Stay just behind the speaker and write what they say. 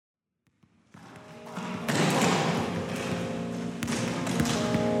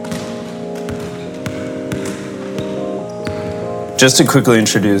Just to quickly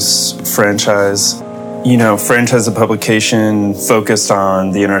introduce Franchise, Franchise is a publication focused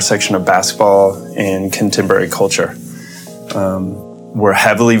on the intersection of basketball and contemporary culture. We're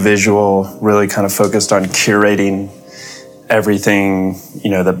heavily visual, really kind of focused on curating everything,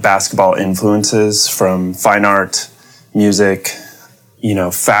 that basketball influences, from fine art, music,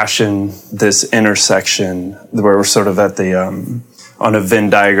 fashion, this intersection where we're sort of at the, on a Venn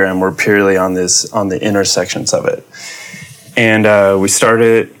diagram, we're purely on the intersections of it. And we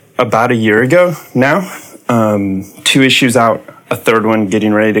started about a year ago now, 2 issues out, a third one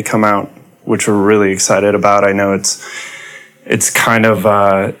getting ready to come out, which we're really excited about. I know it's kind of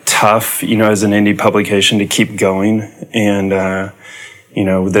tough, as an indie publication to keep going. And,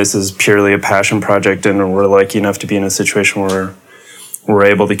 this is purely a passion project, and we're lucky enough to be in a situation where we're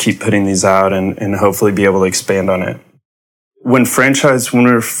able to keep putting these out and hopefully be able to expand on it. When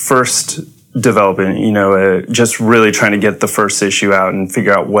we were first developing, just really trying to get the first issue out and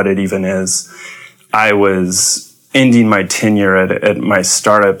figure out what it even is, I was ending my tenure at my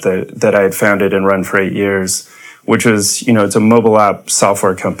startup that I had founded and run for 8 years, which was, it's a mobile app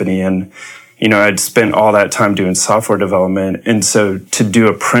software company. And, I'd spent all that time doing software development. And so to do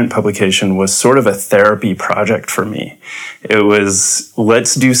a print publication was sort of a therapy project for me. It was,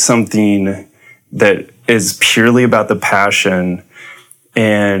 let's do something that is purely about the passion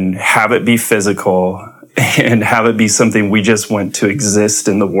and have it be physical and have it be something we just want to exist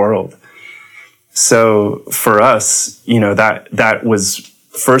in the world. So for us, that was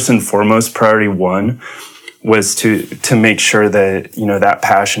first and foremost priority one, was to make sure that, that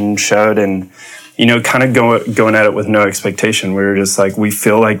passion showed, and, kind of going at it with no expectation. We were just like, we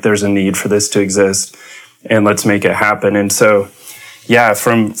feel like there's a need for this to exist, and let's make it happen. And so, yeah,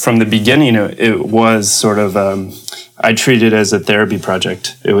 from the beginning, it was sort of, I treated it as a therapy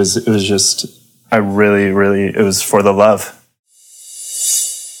project. It was just, it was for the love.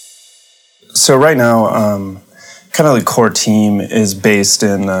 So right now, kind of the core team is based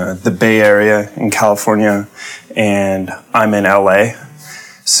in the Bay Area in California, and I'm in LA.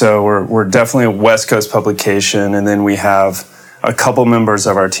 So we're definitely a West Coast publication, and then we have a couple members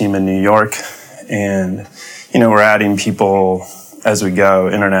of our team in New York, and we're adding people as we go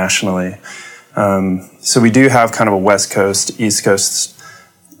internationally. So we do have kind of a West Coast, East Coast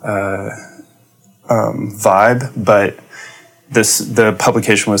vibe, but the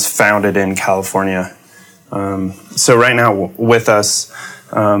publication was founded in California. So right now with us,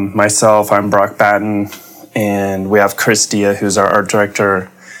 myself, I'm Brock Batten, and we have Chris Dia, who's our art director,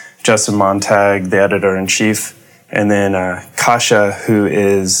 Justin Montag, the editor-in-chief, and then Kasia,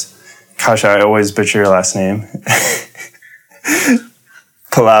 I always butcher your last name,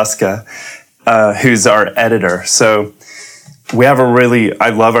 Palaska, who's our editor. So we have I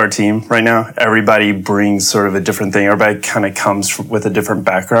love our team right now. Everybody brings sort of a different thing. Everybody kind of comes with a different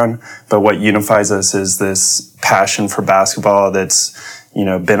background, but what unifies us is this passion for basketball that's,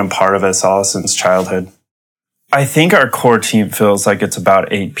 been a part of us all since childhood. I think our core team feels like it's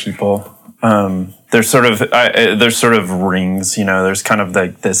about 8 people. There's sort of rings, there's kind of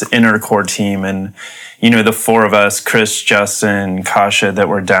like this inner core team, and, the 4 of us, Chris, Justin, Kasia, that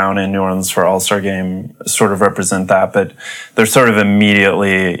were down in New Orleans for All-Star Game sort of represent that. But there's sort of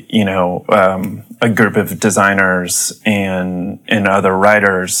immediately, a group of designers and other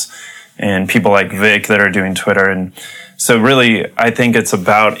writers and people like Vic that are doing Twitter. And so really, I think it's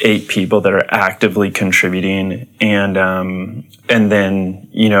about 8 people that are actively contributing. And then,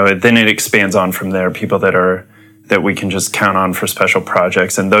 then it expands on from there, people that we can just count on for special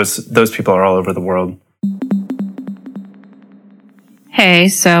projects. And those people are all over the world. Hey,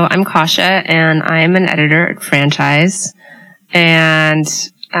 so I'm Kasia, and I am an editor at Franchise. And,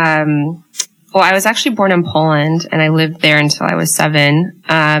 I was actually born in Poland, and I lived there until I was 7.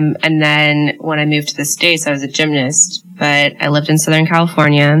 And then when I moved to the States, I was a gymnast, but I lived in Southern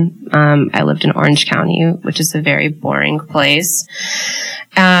California. I lived in Orange County, which is a very boring place.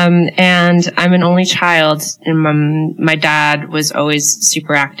 And I'm an only child, and my dad was always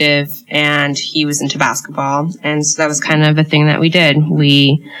super active, and he was into basketball. And so that was kind of a thing that we did.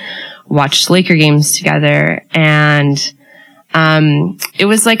 We watched Laker games together, and it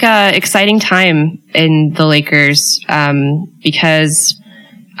was like a exciting time in the Lakers, because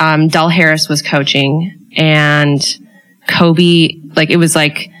Del Harris was coaching, and Kobe, it was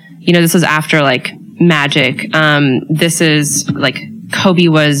this was after Magic. This is Kobe it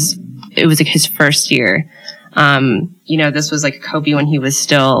was his first year. This was Kobe when he was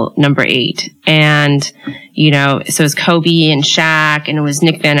still number 8. And, so it was Kobe and Shaq, and it was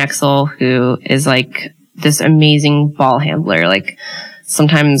Nick Van Exel, who is this amazing ball handler.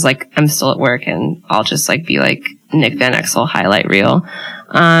 Sometimes I'm still at work and I'll just be Nick Van Exel highlight reel.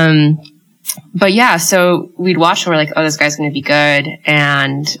 But yeah, so we'd watch and we're like, oh, this guy's going to be good.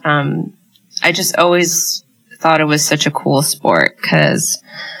 And I just always thought it was such a cool sport because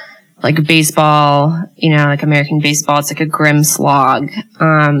like baseball, like American baseball, it's like a grim slog.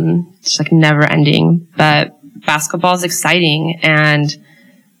 It's like never ending. But basketball is exciting and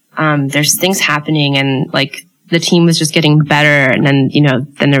there's things happening and like the team was just getting better. And then,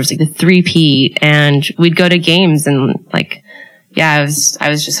 then there was like the 3-peat and we'd go to games and like, yeah, I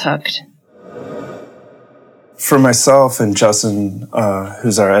was just hooked. For myself and Justin,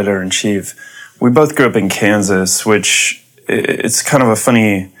 who's our editor-in-chief, we both grew up in Kansas, which it's kind of a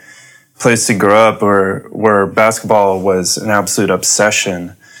funny place to grow up where basketball was an absolute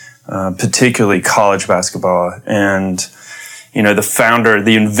obsession, particularly college basketball. And,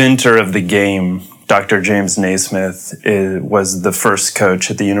 the inventor of the game, Dr. James Naismith, was the first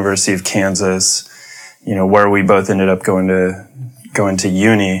coach at the University of Kansas, where we both ended up going to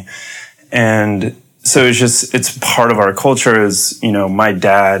uni. And so it's part of our culture is, my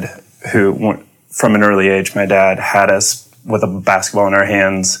dad, who from an early age, my dad had us with a basketball in our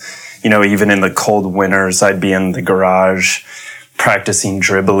hands. Even in the cold winters, I'd be in the garage practicing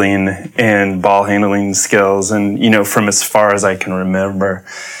dribbling and ball handling skills and, from as far as I can remember.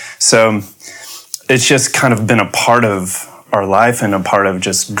 So it's just kind of been a part of our life and a part of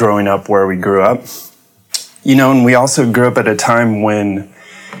just growing up where we grew up. And we also grew up at a time when,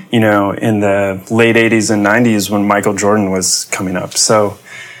 in the late 80s and 90s when Michael Jordan was coming up. So,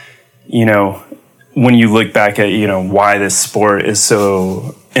 when you look back at, why this sport is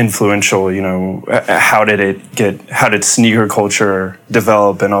so influential, how did sneaker culture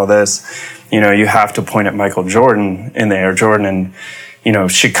develop and all this, you have to point at Michael Jordan and the Air Jordan.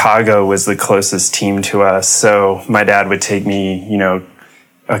 And, Chicago was the closest team to us. So my dad would take me,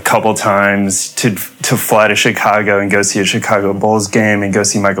 a couple times to fly to Chicago and go see a Chicago Bulls game and go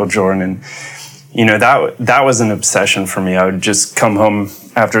see Michael Jordan. And, that was an obsession for me. I would just come home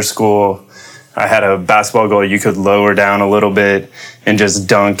after school. I had a basketball goal you could lower down a little bit and just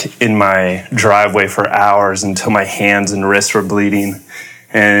dunk in my driveway for hours until my hands and wrists were bleeding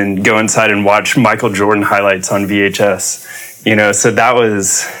and go inside and watch Michael Jordan highlights on VHS. So that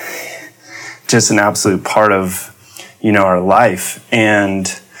was just an absolute part of, our life. And,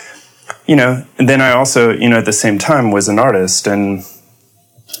 and then I also, at the same time was an artist and,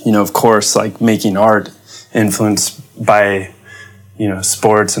 of course, like making art influenced by,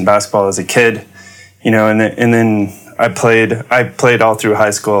 sports and basketball as a kid, and then I played all through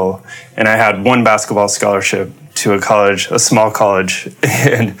high school and I had one basketball scholarship to a small college.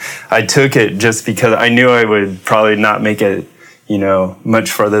 And I took it just because I knew I would probably not make it,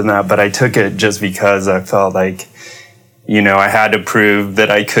 much further than that. But I took it just because I felt like, I had to prove that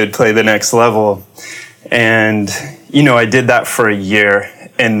I could play the next level. And, I did that for a year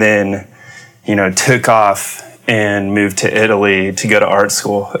and then, took off and moved to Italy to go to art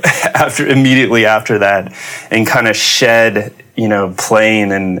school immediately after that and kind of shed,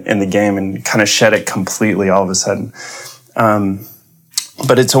 playing in the game and kind of shed it completely all of a sudden.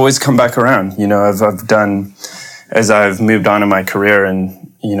 But it's always come back around. I've done, as I've moved on in my career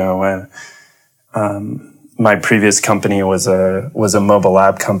and, my previous company was a mobile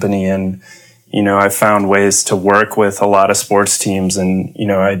app company and, I found ways to work with a lot of sports teams and,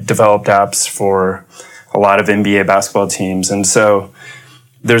 I developed apps for a lot of NBA basketball teams. And so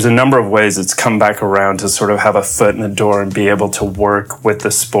there's a number of ways it's come back around to sort of have a foot in the door and be able to work with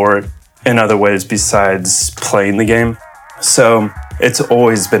the sport in other ways besides playing the game. So it's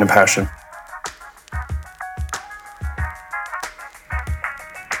always been a passion.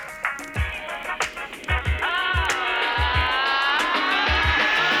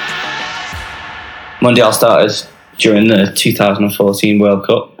 Mondial started during the 2014 World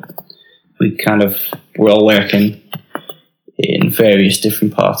Cup. We were all working in various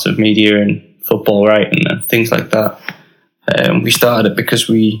different parts of media and football writing and things like that. We started it because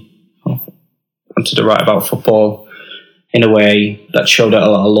we wanted to write about football in a way that showed it a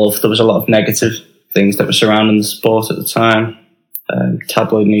lot of love. There was a lot of negative things that were surrounding the sport at the time.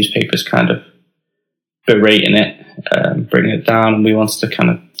 Tabloid newspapers kind of berating it, bringing it down, and we wanted to kind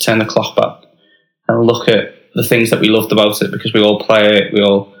of turn the clock back and look at the things that we loved about it because we all play it, we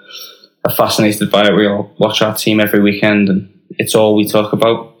all are fascinated by it, we all watch our team every weekend and it's all we talk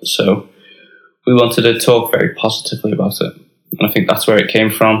about. So we wanted to talk very positively about it. And I think that's where it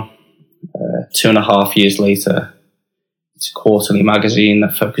came from. 2.5 years later, it's a quarterly magazine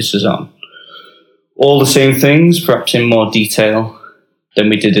that focuses on all the same things, perhaps in more detail than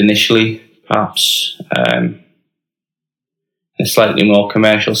we did initially, perhaps in a slightly more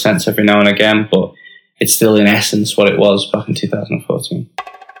commercial sense every now and again, but it's still in essence what it was back in 2014.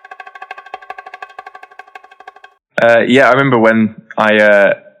 Yeah, I remember when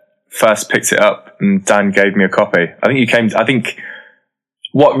I first picked it up and Dan gave me a copy. I think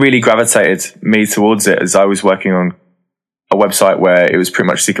what really gravitated me towards it is I was working on a website where it was pretty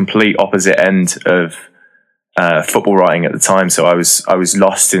much the complete opposite end of football writing at the time. So I was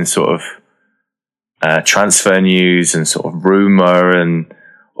lost in sort of transfer news and sort of rumor and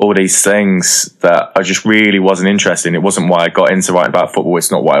all these things that I just really wasn't interested in. It wasn't why I got into writing about football.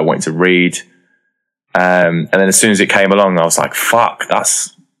 It's not what I wanted to read. And then as soon as it came along, I was like, fuck,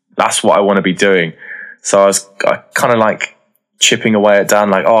 that's what I want to be doing. So I kind of like chipping away at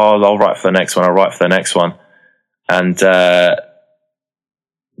Dan, like, oh, I'll write for the next one. I'll write for the next one. And then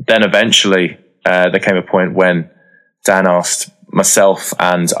eventually there came a point when Dan asked myself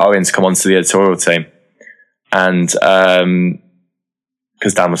and Owen to come onto the editorial team. And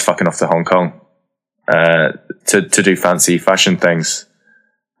because Dan was fucking off to Hong Kong to do fancy fashion things.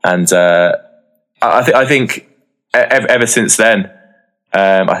 And I think ever since then,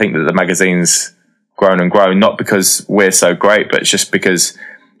 I think that the magazine's grown and grown, not because we're so great, but it's just because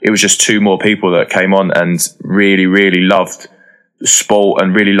it was just two more people that came on and really, really loved the sport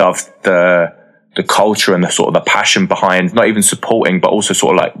and really loved the culture and the sort of the passion behind not even supporting, but also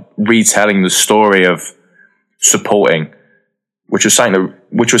sort of like retelling the story of supporting, which was something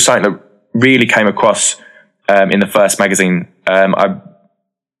that really came across in the first magazine.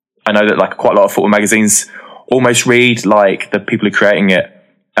 I know that like quite a lot of football magazines almost read like the people who are creating it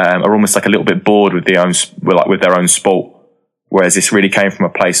are almost like a little bit bored with their own sport, whereas this really came from a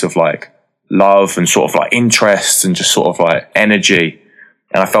place of like love and sort of like interest and just sort of like energy.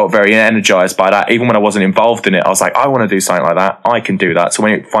 And I felt very energized by that. Even when I wasn't involved in it, I was like, I want to do something like that. I can do that. So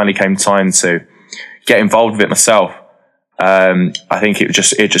when it finally came time to get involved with it myself, I think it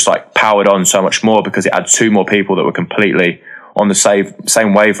just like powered on so much more because it had two more people that were completely on the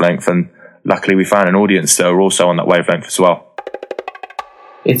same wavelength, and luckily we found an audience that are also on that wavelength as well.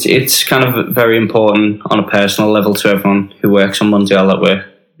 It's kind of very important on a personal level to everyone who works on Mondial that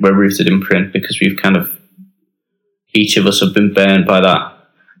we're rooted in print, because we've kind of, each of us have been burned by that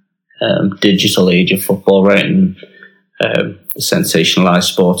digital age of football writing, the sensationalised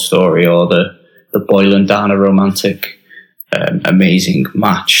sports story, or the boiling down a romantic, amazing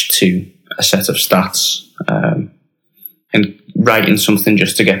match to a set of stats, and writing something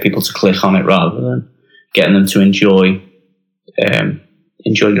just to get people to click on it rather than getting them to enjoy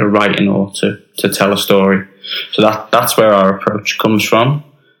your writing or to tell a story. So that's where our approach comes from.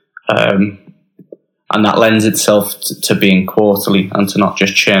 And that lends itself to being quarterly and to not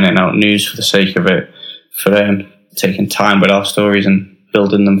just churning out news for the sake of it, for taking time with our stories and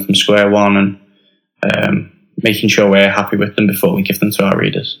building them from square one and making sure we're happy with them before we give them to our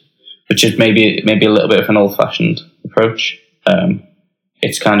readers, which is maybe a little bit of an old-fashioned approach.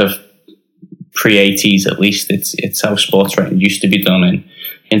 It's kind of pre-80s, at least. It's how sports writing used to be done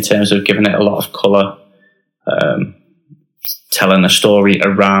in terms of giving it a lot of colour, telling a story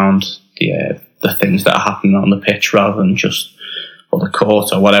around the things that are happening on the pitch rather than just, or the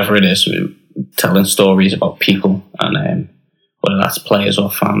court or whatever it is, telling stories about people and whether that's players or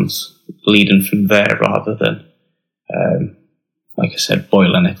fans, leading from there rather than, like I said,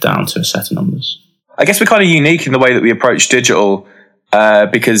 boiling it down to a set of numbers. I guess we're kind of unique in the way that we approach digital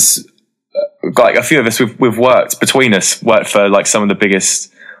because like a few of us, we've worked for like some of the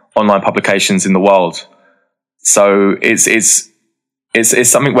biggest online publications in the world. So it's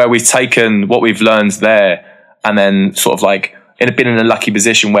something where we've taken what we've learned there and then sort of like been in a lucky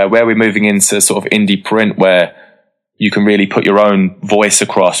position where we're moving into sort of indie print where you can really put your own voice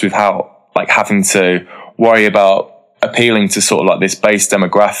across without like having to worry about appealing to sort of like this base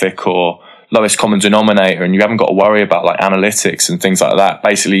demographic or lowest common denominator, and you haven't got to worry about like analytics and things like that.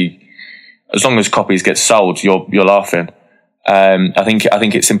 Basically, as long as copies get sold, you're laughing. I think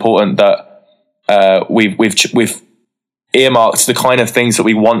it's important that we've earmarked the kind of things that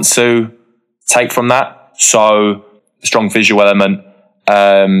we want to take from that. So strong visual element,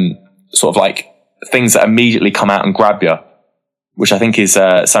 sort of like things that immediately come out and grab you, which I think is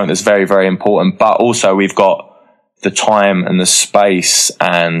something that's very, very important. But also we've got the time and the space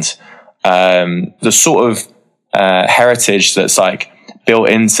and the sort of heritage that's like built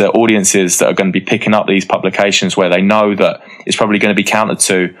into audiences that are going to be picking up these publications where they know that it's probably going to be counted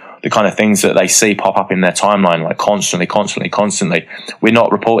to the kind of things that they see pop up in their timeline, like constantly. We're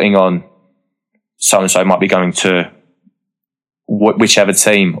not reporting on so-and-so might be going to whichever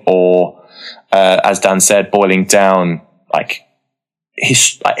team, or as Dan said, boiling down like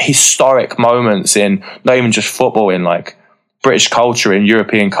historic moments in not even just football, in like British culture and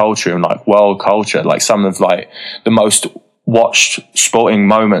European culture and like world culture, like some of like the most watched sporting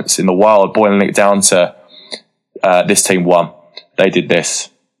moments in the world, boiling it down to this team won, they did this,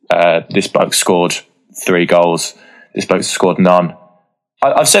 this bloke scored 3 goals, this bloke scored none.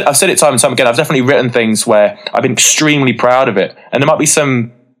 I've said it time and time again. I've definitely written things where I've been extremely proud of it, and there might be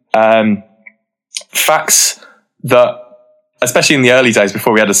some facts that, especially in the early days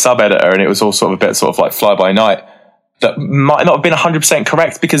before we had a sub-editor and it was all sort of a bit sort of like fly by night, that might not have been 100%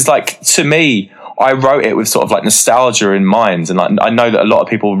 correct, because like to me, I wrote it with sort of like nostalgia in mind, and like I know that a lot of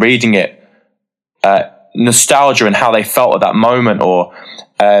people reading it, nostalgia and how they felt at that moment, or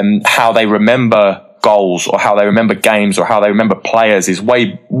how they remember goals, or how they remember games, or how they remember players is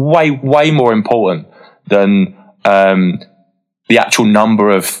way more important than the actual number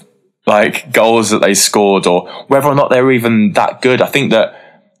of like goals that they scored, or whether or not they're even that good. I think that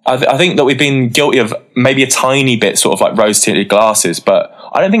we've been guilty of maybe a tiny bit sort of like rose-tinted glasses, but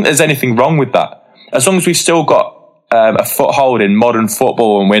I don't think there's anything wrong with that. As long as we've still got a foothold in modern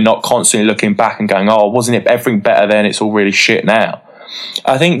football and we're not constantly looking back and going, oh, wasn't it everything better then? It's all really shit now.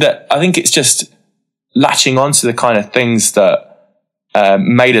 I think it's just latching onto the kind of things that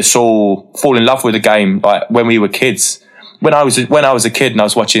made us all fall in love with the game, like when we were kids. When I was a kid and I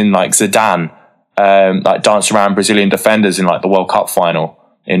was watching like Zidane like dance around Brazilian defenders in like the World Cup final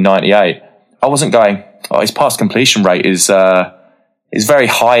in '98, I wasn't going, oh, his pass completion rate is very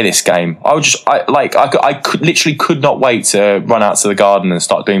high this game. I literally could not wait to run out to the garden and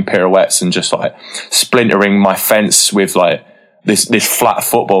start doing pirouettes and just like splintering my fence with like this flat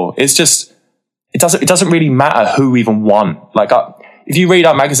football. It's just, it doesn't really matter who even won. Like if you read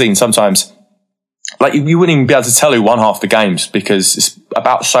our magazine sometimes, like you wouldn't even be able to tell who won half the games, because it's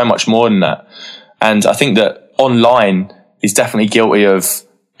about so much more than that. And I think that online is definitely guilty of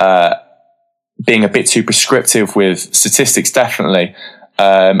being a bit too prescriptive with statistics, definitely,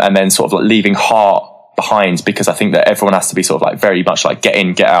 and then sort of like leaving heart behind, because I think that everyone has to be sort of like very much like get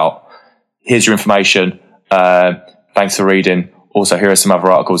in, get out. Here's your information. Thanks for reading. Also, here are some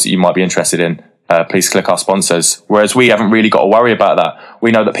other articles that you might be interested in. Please click our sponsors. Whereas we haven't really got to worry about that.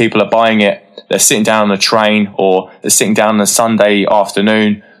 We know that people are buying it. They're sitting down on a train, or they're sitting down on a Sunday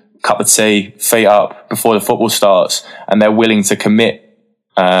afternoon, cup of tea, feet up before the football starts, and they're willing to commit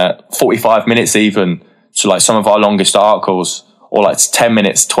 45 minutes even to like some of our longest articles, or like 10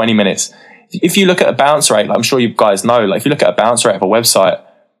 minutes, 20 minutes. If you look at a bounce rate, like I'm sure you guys know, like if you look at a bounce rate of a website,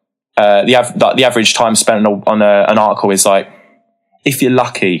 the average time spent on an article is like, if you're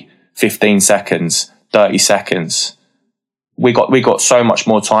lucky, 15 seconds, 30 seconds. We got so much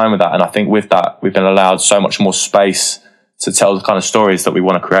more time with that, and I think with that we've been allowed so much more space to tell the kind of stories that we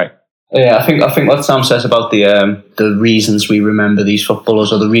want to create. Yeah, I think what Sam says about the reasons we remember these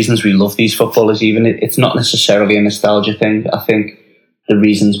footballers, or the reasons we love these footballers, even it's not necessarily a nostalgia thing. I think the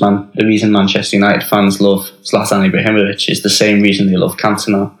reason Manchester United fans love Zlatan Ibrahimovic is the same reason they love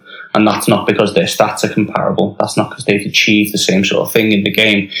Cantona, and that's not because their stats are comparable. That's not because they've achieved the same sort of thing in the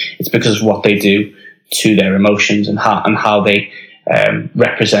game. It's because of what they do to their emotions and how they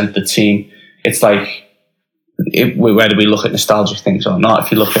represent the team. It's like, whether we look at nostalgic things or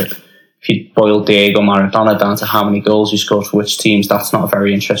not, if you boil Diego Maradona down to how many goals he scored for which teams, that's not a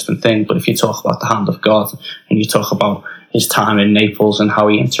very interesting thing. But if you talk about the hand of God, and you talk about his time in Naples and how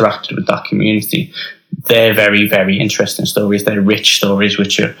he interacted with that community, they're very, very interesting stories. They're rich stories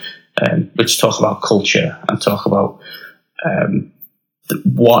which talk about culture and talk about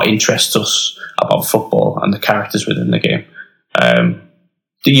what interests us about football and the characters within the game.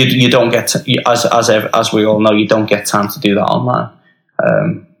 You don't get as we all know, you don't get time to do that online.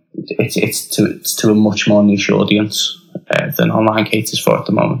 It's to a much more niche audience than online caters for at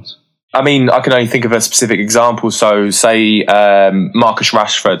the moment. I mean, I can only think of a specific example. So, say Marcus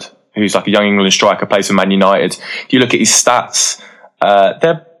Rashford, who's like a young England striker, plays for Man United. If you look at his stats,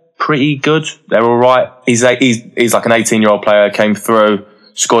 they're pretty good. They're all right. He's like an 18-year-old player, came through,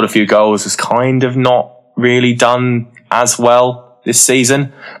 scored a few goals, has kind of not really done as well this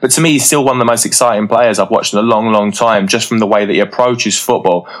season. But to me, he's still one of the most exciting players I've watched in a long, long time, just from the way that he approaches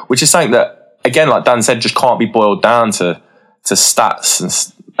football, which is something that, again, like Dan said, just can't be boiled down to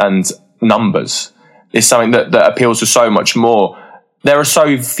stats and numbers. It's something that appeals to so much more. There are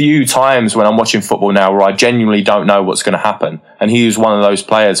so few times when I'm watching football now where I genuinely don't know what's going to happen. And he was one of those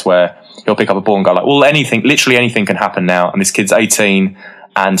players where he'll pick up a ball and go like, well, literally anything can happen now. And this kid's 18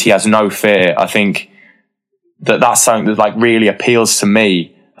 and he has no fear. I think that's something that like really appeals to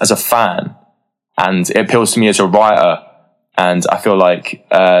me as a fan, and it appeals to me as a writer. And I feel like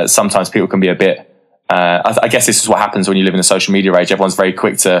sometimes people can be a bit, I guess this is what happens when you live in a social media age. Everyone's very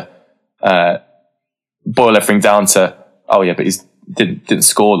quick to boil everything down to, oh yeah, but he didn't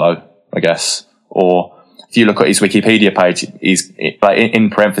score though, I guess. Or if you look at his Wikipedia page, he's like in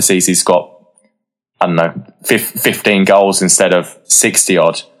parentheses, he's got, I don't know, 15 goals instead of 60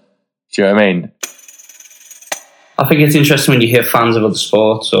 odd. Do you know what I mean? I think it's interesting when you hear fans of other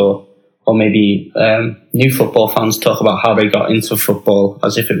sports or maybe new football fans talk about how they got into football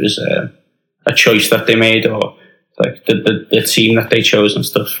as if it was a choice that they made, or like the team that they chose and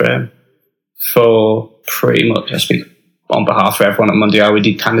stuff. For pretty much, I speak on behalf of everyone at Mondial, we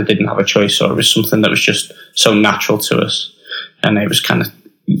didn't have a choice, or it was something that was just so natural to us, and it was kind of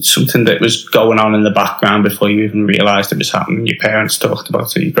something that was going on in the background before you even realised it was happening. Your parents talked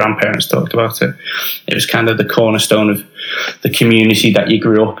about it, your grandparents talked about it. It was kind of the cornerstone of the community that you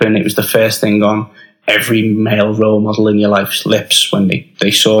grew up in. It was the first thing on every male role model in your life's lips when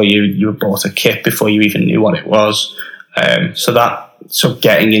they saw you were bought a kit before you even knew what it was. So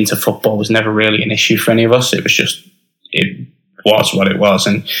getting into football was never really an issue for any of us. It was what it was,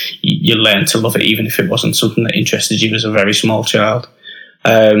 and you learned to love it even if it wasn't something that interested you as a very small child.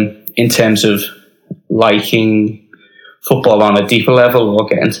 In terms of liking football on a deeper level or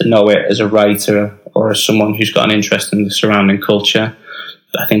getting to know it as a writer or as someone who's got an interest in the surrounding culture,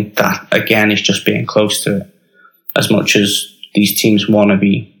 I think that, again, is just being close to it. As much as these teams want to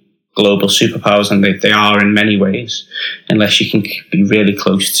be global superpowers, and they are in many ways, unless you can be really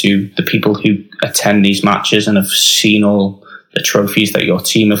close to the people who attend these matches and have seen all the trophies that your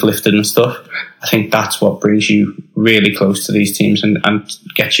team have lifted and stuff, I think that's what brings you really close to these teams and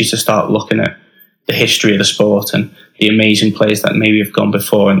gets you to start looking at the history of the sport and the amazing players that maybe have gone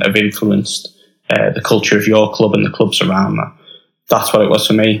before and have influenced the culture of your club and the clubs around that. That's what it was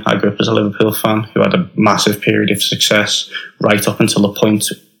for me. I grew up as a Liverpool fan who had a massive period of success right up until the point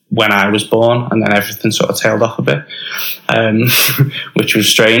when I was born, and then everything sort of tailed off a bit, which was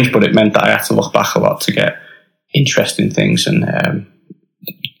strange, but it meant that I had to look back a lot to get interesting things and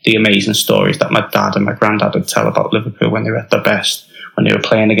the amazing stories that my dad and my granddad would tell about Liverpool when they were at their best, when they were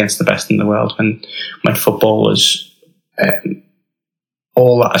playing against the best in the world, when football was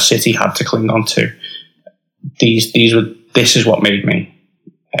all that a city had to cling on to. This is what made me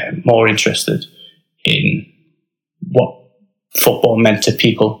more interested in what football meant to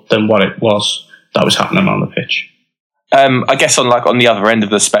people than what it was that was happening on the pitch. I guess on the other end of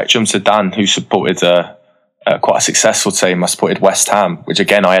the spectrum, so Dan, who supported quite a successful team, I supported West Ham, which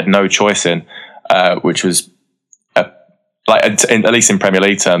again I had no choice in, which was at least in Premier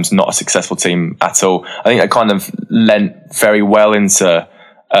League terms, not a successful team at all. I think that kind of lent very well into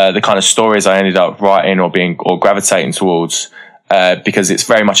the kind of stories I ended up writing or gravitating towards, because it's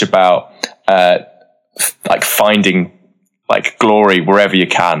very much about finding glory wherever you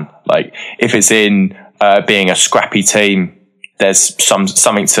can. Like if it's in being a scrappy team, there's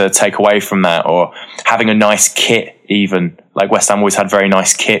something to take away from that, or having a nice kit. Even like West Ham always had very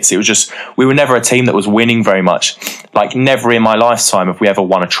nice kits. It was just, we were never a team that was winning very much. Like never in my lifetime have we ever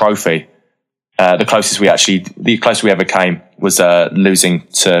won a trophy. The closest we ever came was losing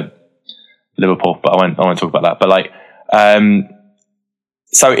to Liverpool, but I won't talk about that. But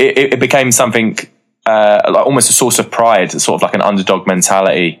so it became something almost a source of pride, sort of like an underdog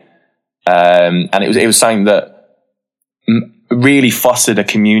mentality, and it was something that really fostered a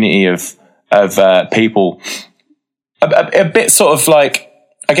community of people. A bit sort of like,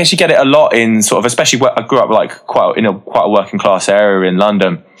 I guess you get it a lot in sort of, especially where I grew up quite a working class area in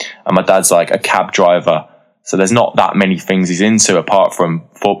London, and my dad's like a cab driver, so there's not that many things he's into apart from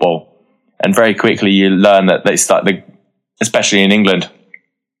football. And very quickly you learn that it's like especially in England,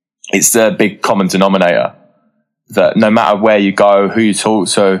 it's the big common denominator that no matter where you go, who you talk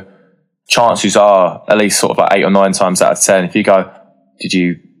to, chances are at least sort of like 8 or 9 times out of 10, if you go, did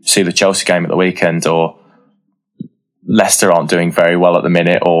you see the Chelsea game at the weekend, or Leicester aren't doing very well at the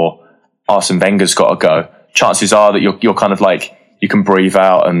minute, or Arsene Wenger's got to go, chances are that you're kind of like, you can breathe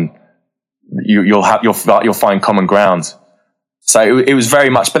out and you'll find common ground. So it was very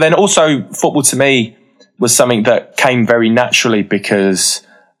much, but then also football to me was something that came very naturally because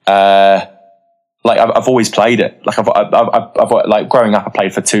I've always played it. Like I've growing up, I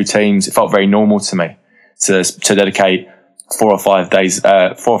played for 2 teams. It felt very normal to me to dedicate 4 or 5 days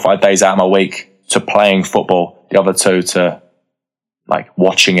out of my week to playing football. The other 2 to like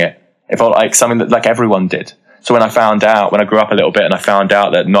watching it. It felt like something that like everyone did. So when I grew up a little bit and I found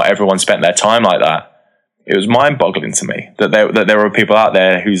out that not everyone spent their time like that, it was mind-boggling to me that there were people out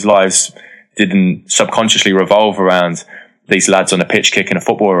there whose lives didn't subconsciously revolve around these lads on a pitch kicking a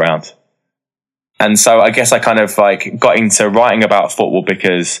football around. And so I guess I kind of like got into writing about football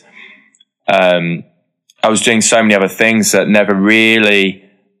because I was doing so many other things that never really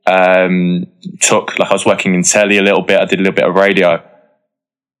took, like I was working in telly a little bit, I did a little bit of radio.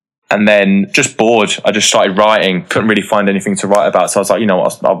 And then just bored, I just started writing, couldn't really find anything to write about. So I was like, you know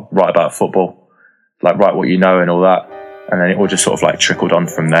what, I'll write about football, like write what you know and all that. And then it all just sort of like trickled on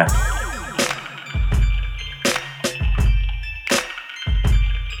from there.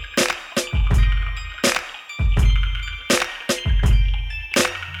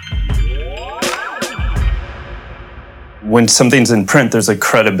 When something's in print, there's a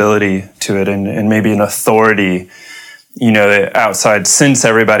credibility to it and maybe an authority, you know, outside, since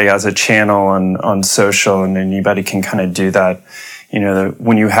everybody has a channel on social and anybody can kind of do that. You know,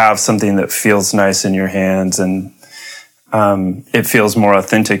 when you have something that feels nice in your hands and it feels more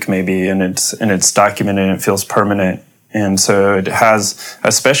authentic maybe, and it's documented and it feels permanent. And so it has,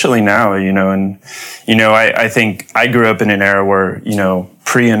 especially now, you know, and, you know, I think I grew up in an era where, you know,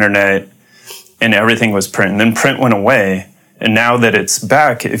 pre-internet, and everything was print. And then print went away. And now that it's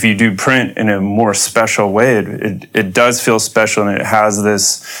back, if you do print in a more special way, it does feel special and it has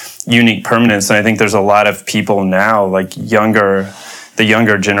this unique permanence. And I think there's a lot of people now, like the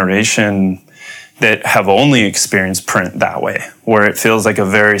younger generation, that have only experienced print that way, where it feels like a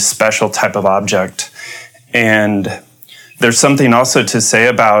very special type of object. And there's something also to say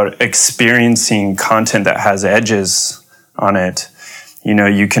about experiencing content that has edges on it. You know,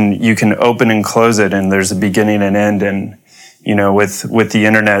 you can open and close it and there's a beginning and end. And, you know, with the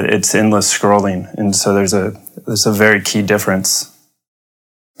internet, it's endless scrolling. And so there's a very key difference.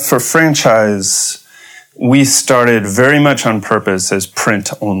 For franchise, we started very much on purpose as print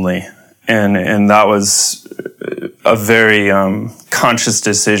only. And that was a very, conscious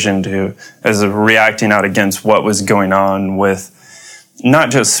decision as a reacting out against what was going on with not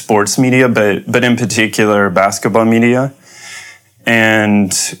just sports media, but in particular basketball media.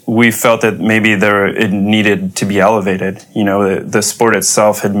 And we felt that maybe it needed to be elevated. You know, the sport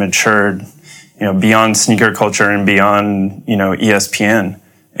itself had matured, you know, beyond sneaker culture and beyond, you know, ESPN.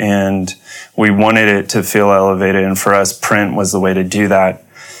 And we wanted it to feel elevated. And for us, print was the way to do that.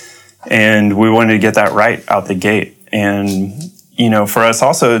 And we wanted to get that right out the gate. And, you know, for us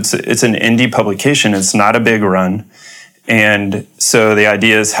also, it's an indie publication. It's not a big run. And so the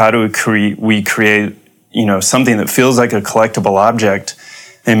idea is, how do we create, you know, something that feels like a collectible object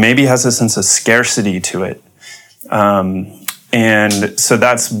and maybe has a sense of scarcity to it. And so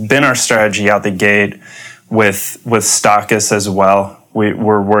that's been our strategy out the gate with Stockus as well.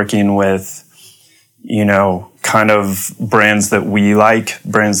 We're working with, you know, kind of brands that we like,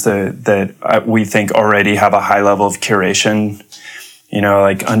 brands that we think already have a high level of curation, you know,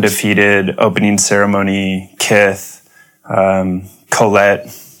 like Undefeated, Opening Ceremony, Kith, Colette.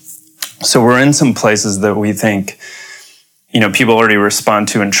 So we're in some places that we think, you know, people already respond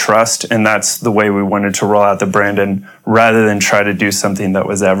to and trust, and that's the way we wanted to roll out the brand. And rather than try to do something that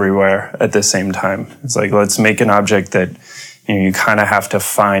was everywhere at the same time, it's like, let's make an object that, you know, you kind of have to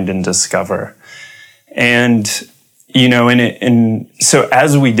find and discover. And, you know, and so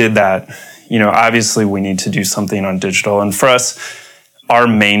as we did that, you know, obviously we need to do something on digital. And for us, our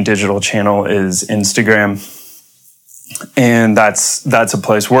main digital channel is Instagram. And that's a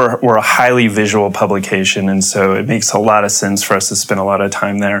place we're a highly visual publication. And so it makes a lot of sense for us to spend a lot of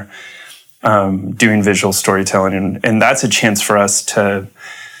time there, doing visual storytelling. And that's a chance for us to,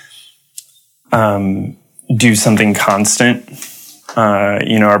 do something constant.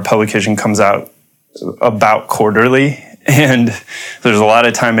 You know, our publication comes out about quarterly, and there's a lot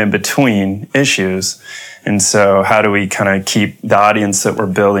of time in between issues. And so how do we kind of keep the audience that we're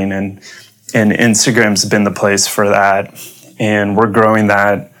building? And Instagram's been the place for that. And we're growing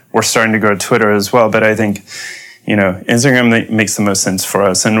that. We're starting to grow Twitter as well. But I think, you know, Instagram makes the most sense for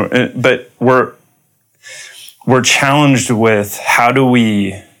us. But we're challenged with, how do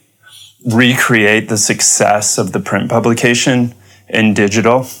we recreate the success of the print publication in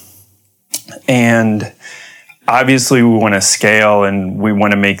digital? And obviously we want to scale and we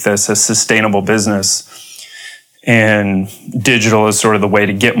want to make this a sustainable business. And digital is sort of the way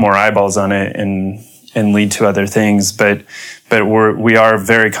to get more eyeballs on it and lead to other things. But we are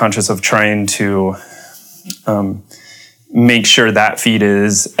very conscious of trying to make sure that feed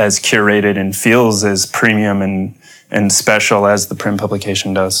is as curated and feels as premium and special as the print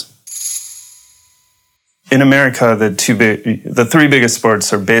publication does. In America, the three biggest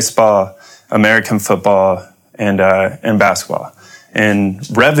sports are baseball, American football, and basketball. And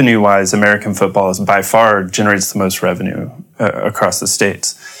revenue-wise, American football is by far generates the most revenue across the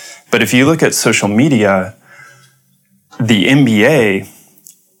states. But if you look at social media, the NBA,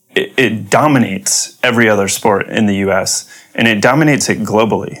 it dominates every other sport in the U.S., and it dominates it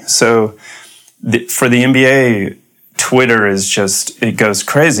globally. So for the NBA Twitter is just, it goes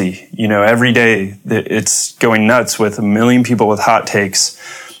crazy. You know, every day it's going nuts with 1 million people with hot takes.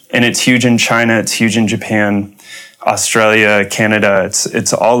 And it's huge in China, it's huge in Japan, Australia, Canada,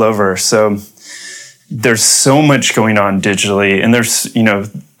 it's all over. So there's so much going on digitally, and there's, you know,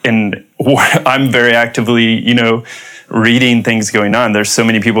 and I'm very actively, you know, reading things going on. There's so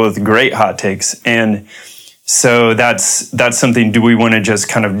many people with great hot takes. And so that's something, do we want to just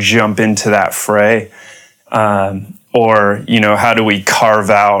kind of jump into that fray? Or, you know, how do we carve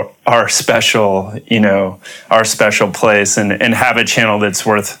out our special, you know, our special place and have a channel that's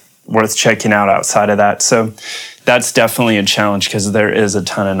worth checking out outside of that? So that's definitely a challenge because there is a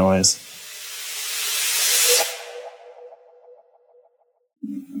ton of noise.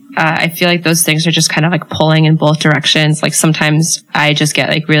 I feel like those things are just kind of like pulling in both directions. Like sometimes I just get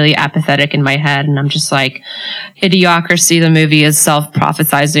like really apathetic in my head and I'm just like, Idiocracy, the movie, is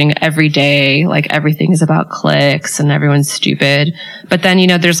self-prophesizing every day. Like everything is about clicks and everyone's stupid. But then, you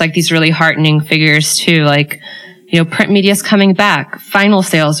know, there's like these really heartening figures too. Like, you know, print media is coming back. Vinyl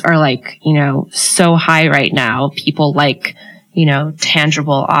sales are like, you know, so high right now. People like, you know,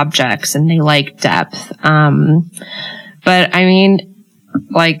 tangible objects and they like depth. But I mean,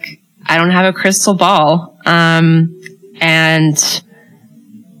 like, I don't have a crystal ball. And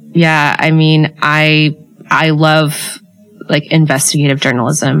yeah, I mean, I love like investigative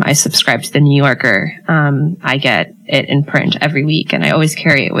journalism. I subscribe to the New Yorker. I get it in print every week and I always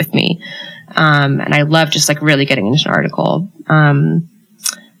carry it with me. And I love just like really getting into an article.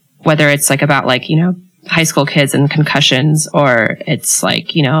 Whether it's like about like, you know, high school kids and concussions, or it's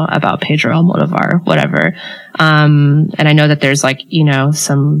like, you know, about Pedro Almodovar, whatever. And I know that there's like, you know,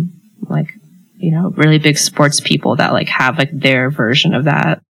 some like, you know, really big sports people that like have like their version of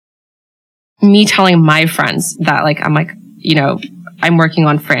that. Me telling my friends that like, I'm like, you know, I'm working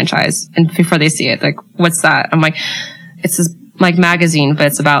on franchise, and before they see it, like, what's that? I'm like, it's this like magazine, but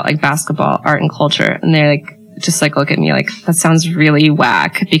it's about like basketball, art and culture. And they're like, just like look at me like, that sounds really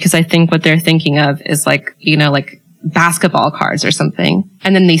whack, because I think what they're thinking of is like, you know, like basketball cards or something.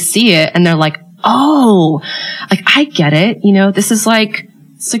 And then they see it and they're like, oh, like I get it. You know, this is like,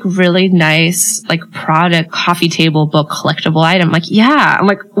 it's like really nice, like product, coffee table book, collectible item. Like, yeah. I'm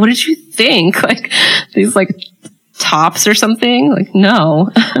like, what did you think? Like these like tops or something? Like,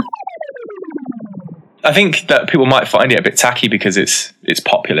 no. I think that people might find it a bit tacky because it's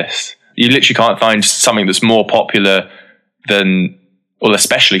populist. You literally can't find something that's more popular than, well,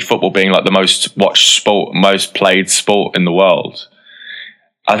 especially football being like the most watched sport, most played sport in the world.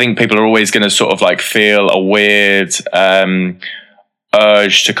 I think people are always going to sort of like feel a weird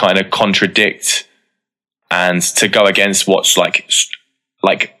urge to kind of contradict and to go against what's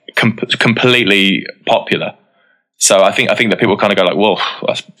completely popular. So I think that people kind of go like, well,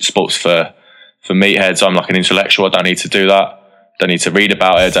 that's sports for meatheads. I'm like an intellectual. I don't need to do that. Don't need to read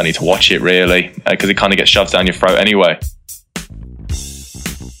about it. Don't need to watch it really, because it kind of gets shoved down your throat anyway.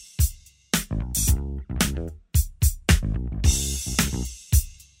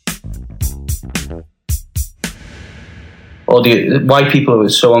 Or why people are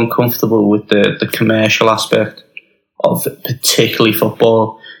so uncomfortable with the commercial aspect of particularly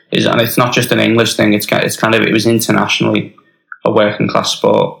football is, and it's not just an English thing. It was internationally a working class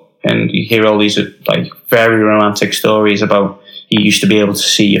sport, and you hear all these like very romantic stories about. You used to be able to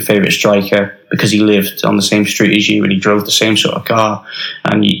see your favourite striker because he lived on the same street as you and he drove the same sort of car.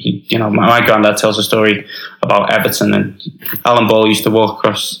 And, you know, my granddad tells a story about Everton, and Alan Ball used to walk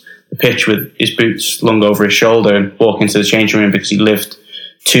across the pitch with his boots slung over his shoulder and walk into the changing room because he lived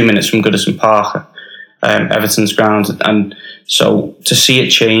 2 minutes from Goodison Park, Everton's ground. And so to see it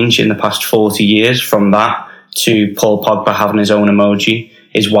change in the past 40 years from that to Paul Pogba having his own emoji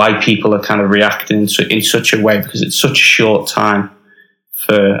is why people are kind of reacting in such a way, because it's such a short time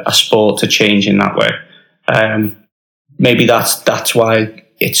for a sport to change in that way. Maybe that's why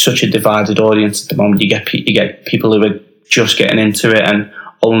it's such a divided audience at the moment. You get people who are just getting into it and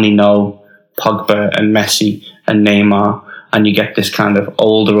only know Pogba and Messi and Neymar, and you get this kind of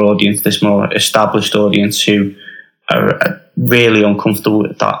older audience, this more established audience who are really uncomfortable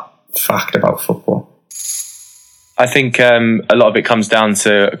with that fact about football. I think a lot of it comes down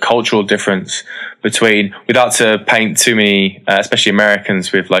to a cultural difference between, without to paint too many, especially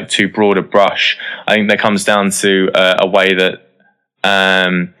Americans, with like too broad a brush. I think that comes down to a way that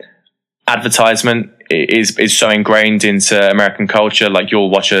advertisement is so ingrained into American culture. Like you'll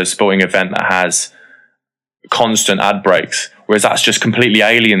watch a sporting event that has constant ad breaks, whereas that's just completely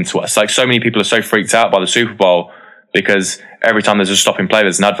alien to us. Like so many people are so freaked out by the Super Bowl because every time there's a stop in play,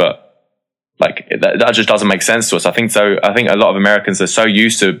 there's an advert. Like that just doesn't make sense to us. I think a lot of Americans are so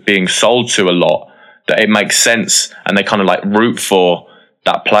used to being sold to a lot that it makes sense, and they kind of like root for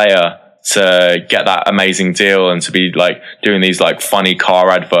that player to get that amazing deal and to be like doing these like funny car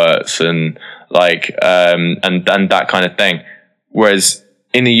adverts and like and that kind of thing. Whereas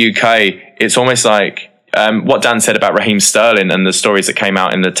in the UK, it's almost like what Dan said about Raheem Sterling and the stories that came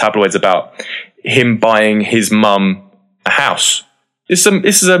out in the tabloids about him buying his mum a house. This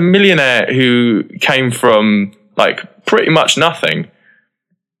is a millionaire who came from like pretty much nothing,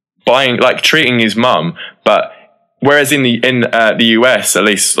 treating his mum. But whereas in the US, at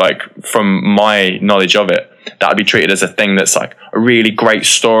least like from my knowledge of it, that would be treated as a thing that's like a really great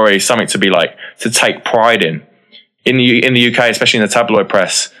story, something to be like to take pride in. In the UK, especially in the tabloid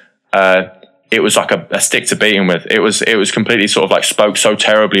press, it was like a stick to beat him with. It was completely sort of like spoke so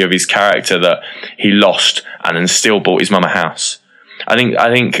terribly of his character that he lost and then still bought his mum a house. I think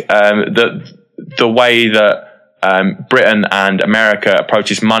that the way that Britain and America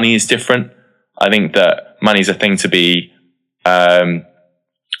approaches money is different. I think that money is a thing to be sort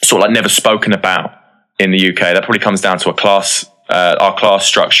of like never spoken about in the UK. That probably comes down to our class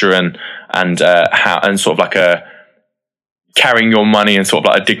structure and how and sort of like a carrying your money in sort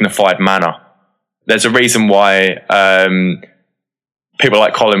of like a dignified manner. There's a reason why people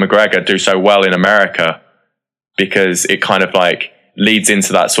like Colin McGregor do so well in America, because it kind of like leads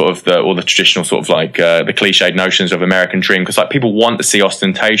into that sort of all the traditional sort of like the cliched notions of American dream, because like people want to see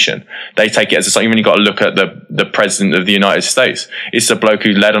ostentation. They take it as something. When you got to look at the president of the United States, it's a bloke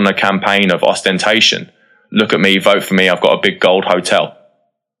who led on a campaign of ostentation. Look at me, vote for me, I've got a big gold hotel.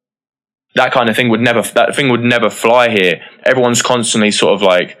 That kind of thing would never fly here. Everyone's constantly sort of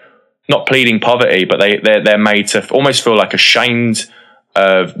like not pleading poverty, but they're made to almost feel like ashamed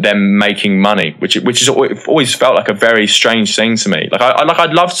of them making money, which is always felt like a very strange thing to me. Like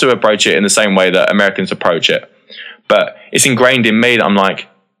I'd love to approach it in the same way that Americans approach it, but it's ingrained in me that I'm like,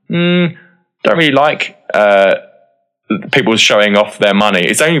 don't really like people showing off their money.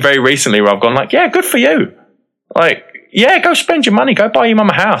 It's only very recently where I've gone like, yeah, good for you. Like, yeah, go spend your money. Go buy your mum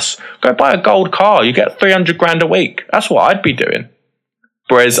a house. Go buy a gold car. You get $300,000 a week. That's what I'd be doing.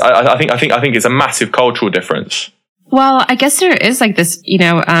 Whereas I think it's a massive cultural difference. Well, I guess there is like this,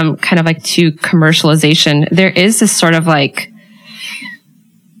 kind of like to commercialization. There is this sort of like,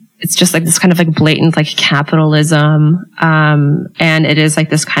 it's just like this kind of like blatant like capitalism. And it is like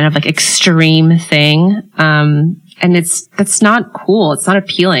this kind of like extreme thing. And that's not cool. It's not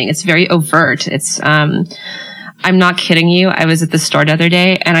appealing. It's very overt. I'm not kidding you. I was at the store the other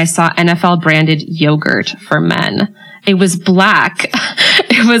day and I saw NFL branded yogurt for men. It was black.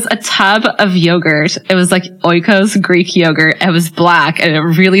 It was a tub of yogurt. It was like Oikos Greek yogurt. It was black and it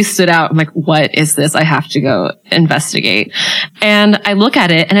really stood out. I'm like, what is this? I have to go investigate. And I look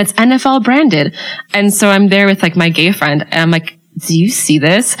at it and it's NFL branded. And so I'm there with like my gay friend and I'm like, do you see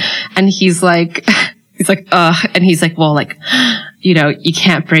this? And he's like, ugh. And he's like, well, like, you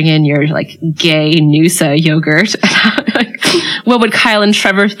can't bring in your like gay Noosa yogurt. Like, what would Kyle and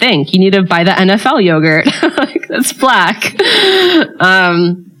Trevor think? You need to buy the NFL yogurt. Like, that's black.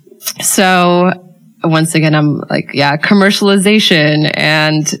 So once again, I'm like, yeah, commercialization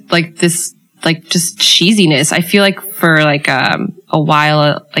and like this, like just cheesiness. I feel like for like, a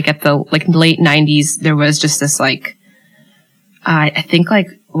while, like at the like late 90s, there was just this like, I think like,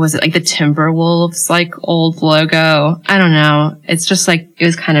 was it like the Timberwolves like old logo? I don't know. It's just like, it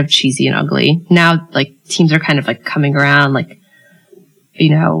was kind of cheesy and ugly. Now like teams are kind of like coming around like,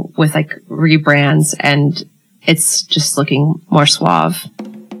 with like rebrands and it's just looking more suave.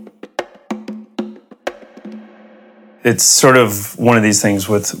 It's sort of one of these things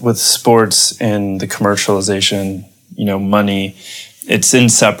with sports and the commercialization, money, it's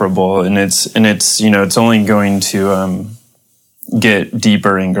inseparable and it's it's only going to, get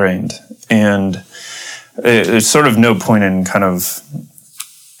deeper ingrained, and there's sort of no point in kind of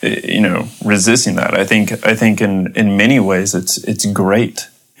resisting that. I think in many ways it's great,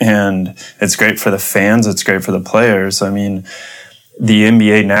 and it's great for the fans, it's great for the players. I mean, the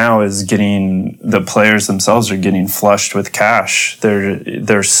NBA now is the players themselves are getting flushed with cash.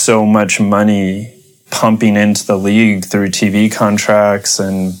 There's so much money pumping into the league through TV contracts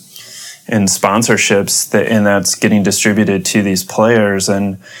and sponsorships and that's getting distributed to these players.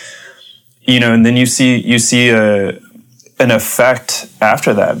 And, and then you see an effect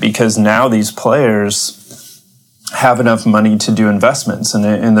after that, because now these players have enough money to do investments. And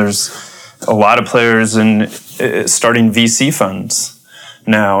there's a lot of players starting VC funds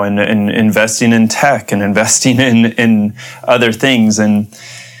now and investing in tech and investing in other things. And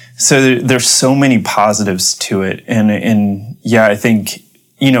so there's so many positives to it. And yeah, I think,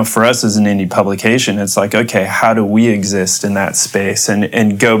 for us as an indie publication, it's like, okay, how do we exist in that space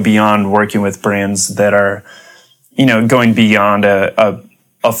and go beyond working with brands that are, going beyond a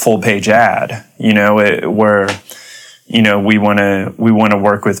full page ad, where, we want to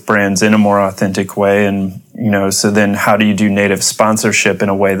work with brands in a more authentic way. And, so then how do you do native sponsorship in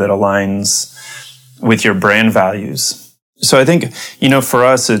a way that aligns with your brand values? So I think, for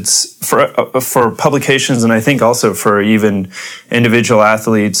us, it's for publications, and I think also for even individual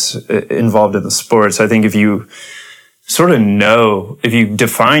athletes involved in the sports. I think if you if you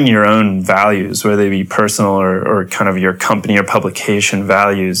define your own values, whether they be personal or kind of your company or publication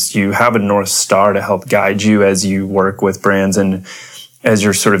values, you have a North Star to help guide you as you work with brands and as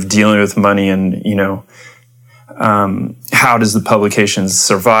you're sort of dealing with money and, how does the publications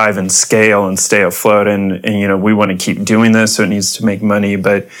survive and scale and stay afloat? And we want to keep doing this, so it needs to make money,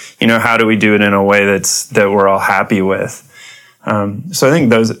 but, how do we do it in a way that we're all happy with? So I think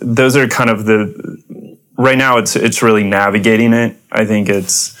those are kind of right now it's really navigating it. I think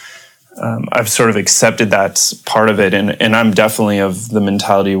I've sort of accepted that's part of it. And I'm definitely of the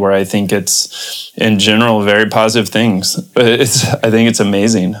mentality where I think it's in general very positive things. I think it's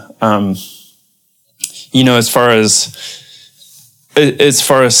amazing. As far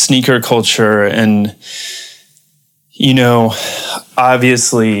as sneaker culture and,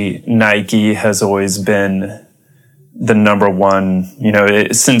 obviously Nike has always been the number one,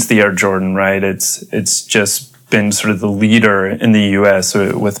 since the Air Jordan, right? It's just been sort of the leader in the US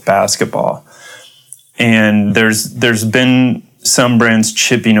with basketball. And there's been some brands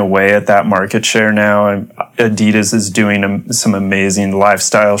chipping away at that market share now. Adidas is doing some amazing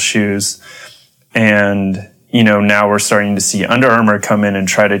lifestyle shoes. And, now we're starting to see Under Armour come in and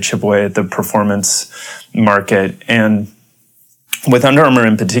try to chip away at the performance market. And with Under Armour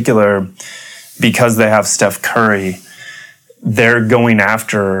in particular, because they have Steph Curry, they're going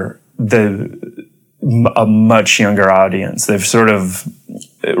after a much younger audience. They've sort of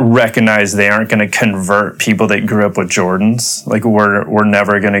recognized they aren't going to convert people that grew up with Jordans. Like we're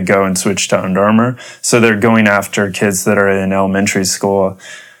never going to go and switch to Under Armour. So they're going after kids that are in elementary school.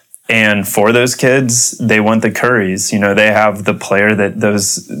 And for those kids, they want the Currys. They have the player that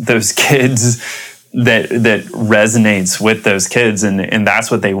those kids that resonates with those kids, and that's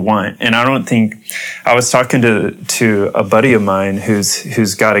what they want. And I don't think I was talking to a buddy of mine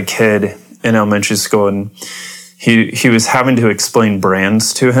who's got a kid in elementary school, and he was having to explain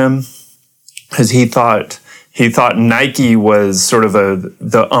brands to him because he thought Nike was sort of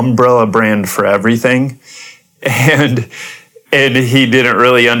the umbrella brand for everything, and he didn't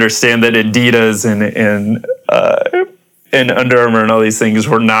really understand that Adidas and Under Armour and all these things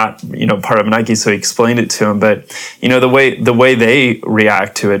were not, part of Nike. So he explained it to him. But, the way they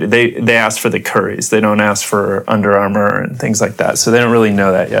react to it, they ask for the Currys. They don't ask for Under Armour and things like that. So they don't really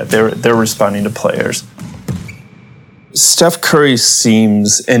know that yet. They're responding to players. Steph Curry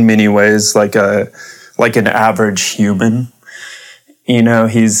seems in many ways like an average human.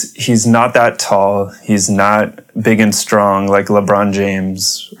 He's not that tall. He's not big and strong like LeBron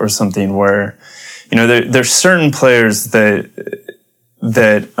James or something where, there's certain players that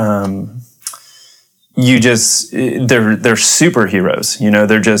they're superheroes.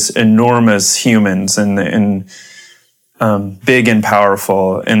 They're just enormous humans and big and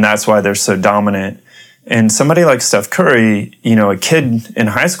powerful. And that's why they're so dominant. And somebody like Steph Curry, a kid in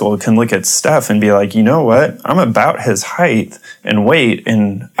high school can look at Steph and be like, you know what? I'm about his height and weight,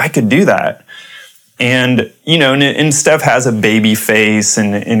 and I could do that. And, and Steph has a baby face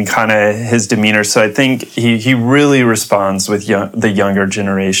and kind of his demeanor. So I think he really responds with the younger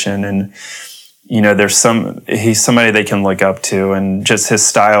generation. And, he's somebody they can look up to, and just his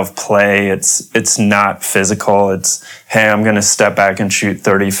style of play. It's not physical. It's, hey, I'm going to step back and shoot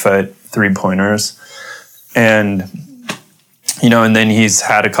 30-foot 3-pointers. And, and then he's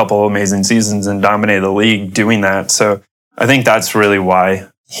had a couple amazing seasons and dominated the league doing that. So I think that's really why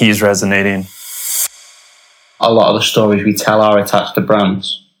he's resonating. A lot of the stories we tell are attached to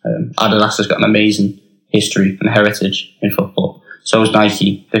brands. Adidas has got an amazing history and heritage in football. So has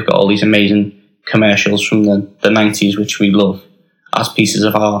Nike. They've got all these amazing commercials from the 90s, which we love as pieces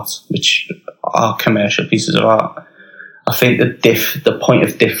of art, which are commercial pieces of art. I think the point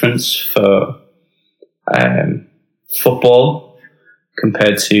of difference for football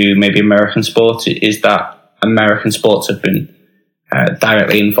compared to maybe American sports is that American sports have been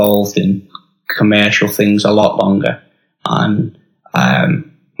directly involved in commercial things a lot longer, and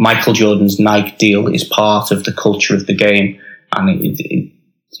Michael Jordan's Nike deal is part of the culture of the game, and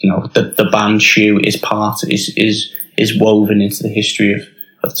the band shoe is part is woven into the history of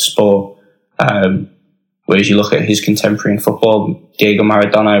the sport. Whereas you look at his contemporary in football, Diego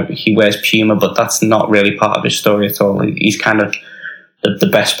Maradona, he wears Puma, but that's not really part of his story at all. He's kind of, the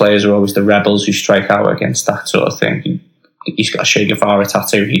best players are always the rebels who strike out against that sort of thing. He's got a Che Guevara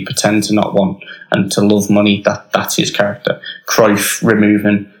tattoo. He pretends to not want and to love money. That's his character. Cruyff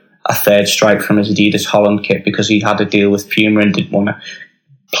removing a third stripe from his Adidas Holland kit because he had a deal with Puma and didn't want to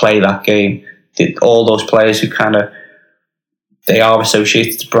play that game. All those players who kind of, they are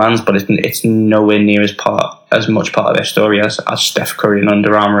associated to brands, but it's nowhere near as much part of their story as Steph Curry and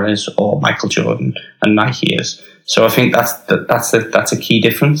Under Armour is, or Michael Jordan and Nike is. So I think that's a key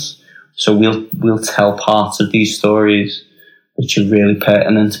difference. So we'll tell parts of these stories which are really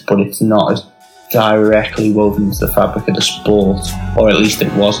pertinent, but it's not as directly woven into the fabric of the sport, or at least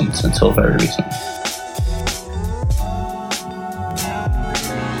it wasn't until very recently.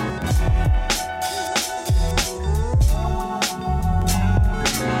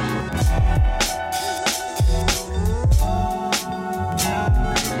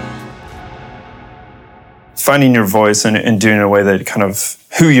 Finding your voice and doing it in a way that kind of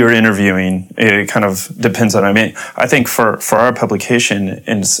who you're interviewing, it kind of depends on. I mean, I think for our publication,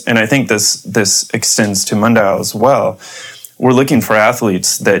 and I think this extends to Mundial as well, we're looking for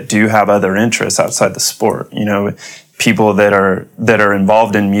athletes that do have other interests outside the sport. You know, people that are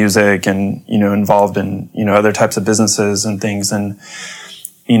involved in music and, you know, involved in, you know, other types of businesses and things. And,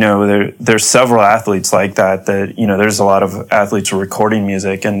 you know, there's several athletes like that, you know, there's a lot of athletes who are recording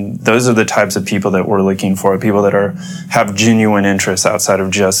music, and those are the types of people that we're looking for, people that have genuine interests outside of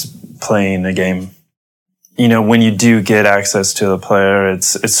just playing the game. You know, when you do get access to the player,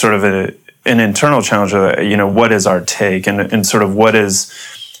 it's sort of an internal challenge of, you know, what is our take and sort of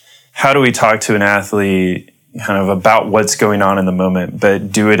how do we talk to an athlete kind of about what's going on in the moment,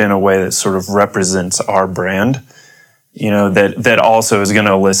 but do it in a way that sort of represents our brand. You know, that also is going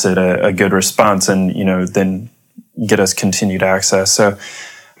to elicit a good response and, you know, then get us continued access. So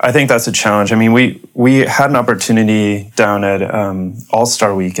I think that's a challenge. I mean, we had an opportunity down at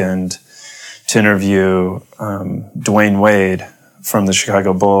All-Star Weekend to interview Dwayne Wade from the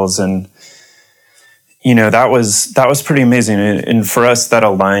Chicago Bulls. And, you know, that was pretty amazing. And for us, that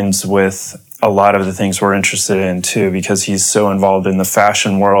aligns with a lot of the things we're interested in too, because he's so involved in the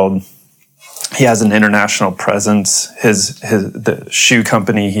fashion world. He has an international presence. The shoe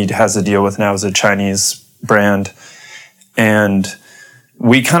company he has a deal with now is a Chinese brand. And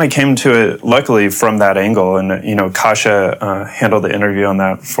we kind of came to it, luckily, from that angle. And, you know, Kasha handled the interview on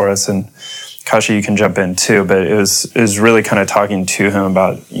that for us. And Kasha, you can jump in too. But it was really kind of talking to him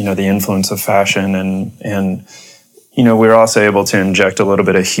about, you know, the influence of fashion. And you know, we were also able to inject a little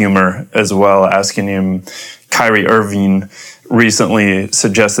bit of humor as well, asking him, Kyrie Irving recently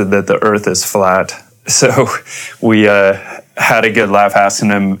suggested that the earth is flat. So we had a good laugh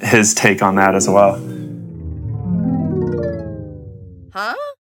asking him his take on that as well. Huh?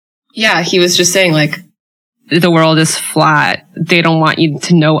 Yeah, he was just saying, like, the world is flat. They don't want you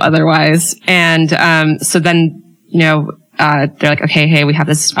to know otherwise. And so then, you know, they're like, okay, hey, we have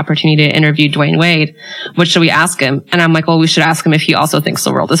this opportunity to interview Dwayne Wade. What should we ask him? And I'm like, well, we should ask him if he also thinks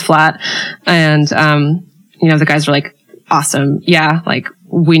the world is flat. And you know, the guys were like, awesome. Yeah, like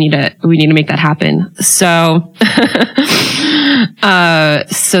we need to make that happen. So,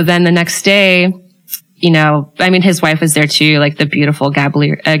 so then the next day, you know, I mean, his wife was there too, like the beautiful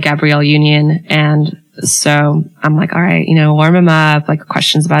Gabrielle Union. And so I'm like, all right, you know, warm him up, like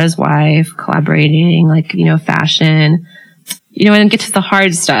questions about his wife, collaborating, like, you know, fashion, you know, and then get to the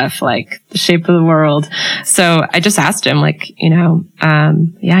hard stuff, like the shape of the world. So I just asked him, like, you know,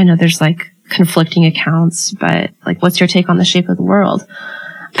 yeah, I know there's like conflicting accounts, but like, what's your take on the shape of the world?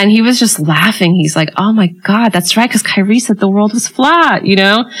 And he was just laughing. He's like, oh my God, that's right. Cause Kyrie said the world was flat, you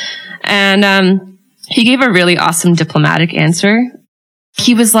know? And, he gave a really awesome diplomatic answer.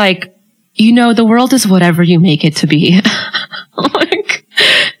 He was like, you know, the world is whatever you make it to be. Like,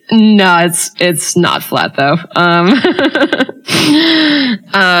 no, it's not flat though.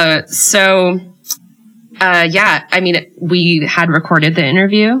 Yeah, I mean, we had recorded the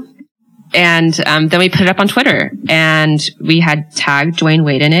interview and, then we put it up on Twitter and we had tagged Dwayne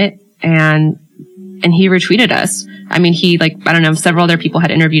Wade in it and he retweeted us. I mean, he like, I don't know, several other people had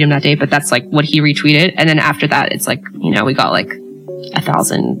interviewed him that day, but that's like what he retweeted. And then after that, it's like, you know, we got like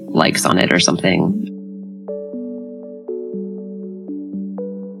 1,000 likes on it or something.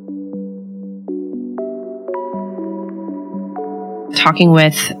 Talking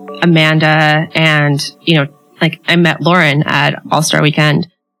with Amanda and, you know, like I met Lauren at All-Star Weekend.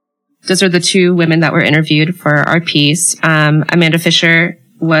 Those are the two women that were interviewed for our piece. Amanda Fisher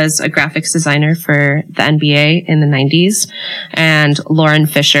was a graphics designer for the NBA in the 90s. And Lauren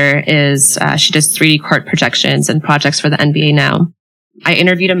Fisher is, she does 3D court projections and projects for the NBA now. I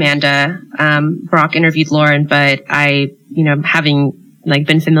interviewed Amanda. Brock interviewed Lauren, but having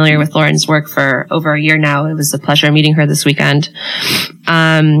been familiar with Lauren's work for over a year now, it was a pleasure meeting her this weekend.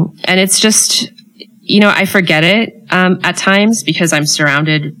 And it's just, I forget it, at times because I'm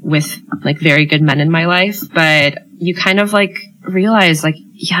surrounded with very good men in my life, but you kind of realize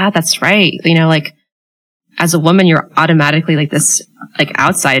yeah, that's right. As a woman, you're automatically this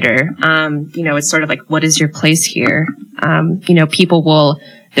outsider. It's sort of what is your place here?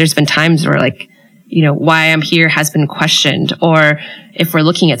 There's been times where why I'm here has been questioned, or if we're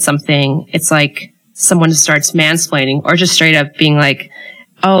looking at something, it's someone starts mansplaining or just straight up being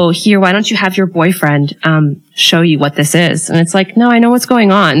oh, here, why don't you have your boyfriend, show you what this is? And it's no, I know what's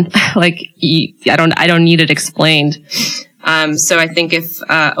going on. I don't need it explained. So I think if,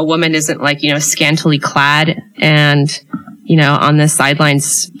 a woman isn't scantily clad and, on the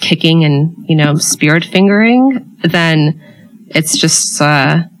sidelines kicking and, spirit fingering, then it's just,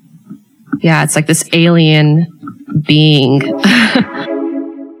 it's this alien being.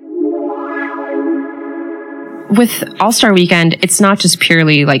 With All-Star Weekend, it's not just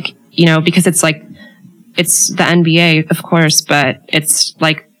purely because it's it's the NBA, of course, but it's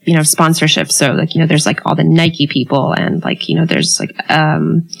sponsorship. So there's all the Nike people and there's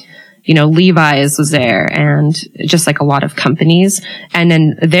Levi's was there and just a lot of companies. And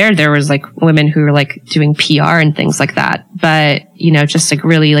then there was women who were doing PR and things like that. But, just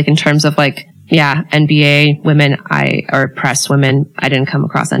really in terms of NBA women, or press women, I didn't come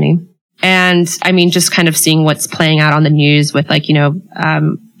across any. And I mean, just kind of seeing what's playing out on the news with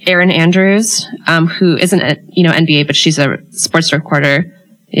Erin Andrews, who isn't a, NBA, but she's a sports reporter.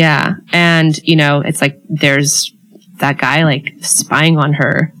 Yeah. And, it's there's that guy spying on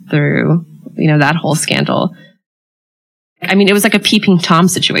her through, that whole scandal. I mean, it was a peeping Tom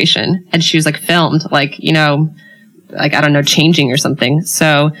situation, and she was filmed, I don't know, changing or something.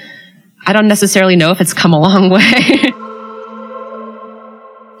 So I don't necessarily know if it's come a long way.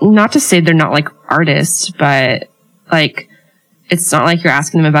 Not to say they're not artists, but it's not you're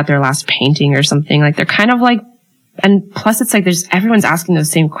asking them about their last painting or something. They're kind of and plus it's everyone's asking those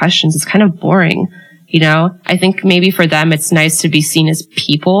same questions. It's kind of boring, I think maybe for them it's nice to be seen as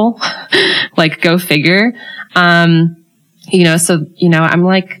people, go figure. So, I'm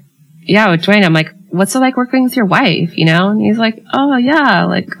yeah, with Dwayne, I'm what's it working with your wife, And he's oh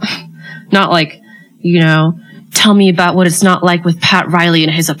yeah, not tell me about what it's not like with Pat Riley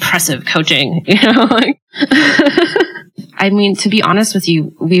and his oppressive coaching, I mean, to be honest with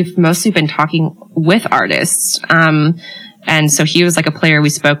you, we've mostly been talking with artists. And so he was a player we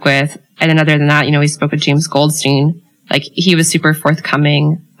spoke with. And then other than that, we spoke with James Goldstein. He was super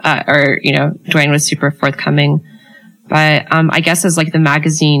forthcoming, Dwayne was super forthcoming. But, I guess as the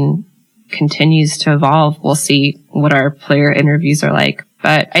magazine continues to evolve, we'll see what our player interviews are like.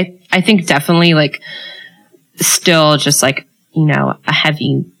 But I think definitely still just a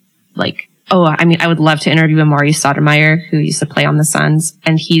heavy, I would love to interview Amari Stoudemire, who used to play on the Suns,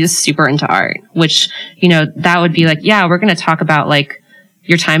 and he's super into art, which, that would be yeah, we're going to talk about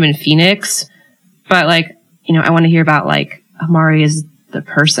your time in Phoenix, but I want to hear about Amari as the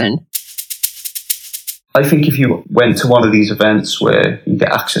person. I think if you went to one of these events where you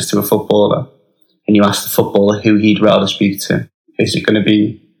get access to a footballer and you ask the footballer who he'd rather speak to, is it going to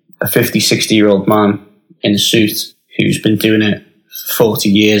be a 50, 60-year-old man in a suit who's been doing it 40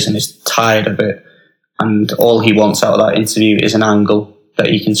 years and is tired of it, and all he wants out of that interview is an angle that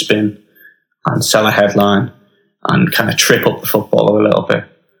he can spin and sell a headline and kind of trip up the footballer a little bit?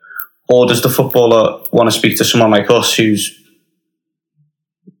 Or does the footballer want to speak to someone like us who's,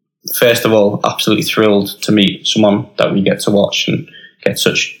 first of all, absolutely thrilled to meet someone that we get to watch and get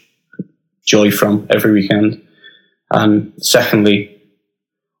such joy from every weekend, and secondly,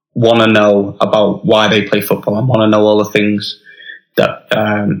 want to know about why they play football and want to know all the things that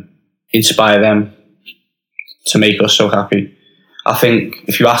inspire them to make us so happy? I think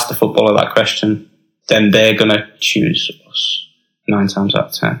if you ask the footballer that question, then they're going to choose us 9 times out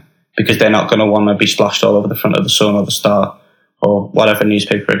of 10, because they're not going to want to be splashed all over the front of the Sun or the Star or whatever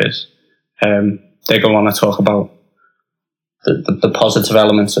newspaper it is. They're going to want to talk about the positive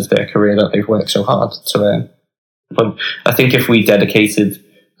elements of their career that they've worked so hard to earn. But I think if we dedicated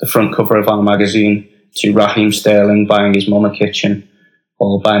the front cover of our magazine to Raheem Sterling buying his mum a kitchen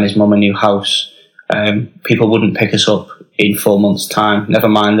or buying his mum a new house, people wouldn't pick us up in 4 months' time, never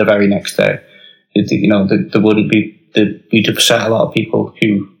mind the very next day. There wouldn't be, we'd upset a lot of people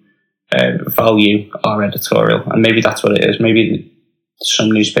who value our editorial, and maybe that's what it is. Maybe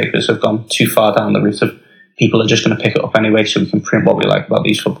some newspapers have gone too far down the route of people are just going to pick it up anyway so we can print what we like about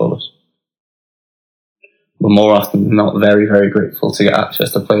these footballers. We're more often than not very, very grateful to get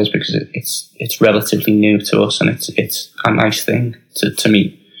access to players because it's relatively new to us, and it's a nice thing to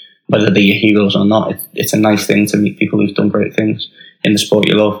meet, whether they're your heroes or not. It's a nice thing to meet people who've done great things in the sport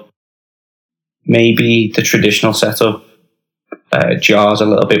you love. Maybe the traditional setup jars a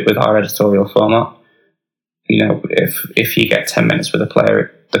little bit with our editorial format. You know, if you get 10 minutes with a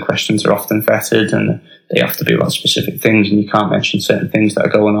player, the questions are often vetted and they have to be about specific things, and you can't mention certain things that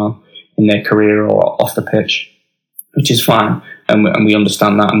are going on in their career or off the pitch, which is fine, and we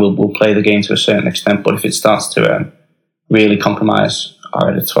understand that, and we'll play the game to a certain extent. But if it starts to really compromise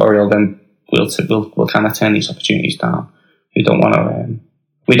our editorial, then we'll kind of turn these opportunities down. We don't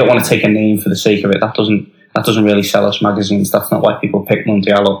want to take a name for the sake of it. That doesn't really sell us magazines. That's not why people pick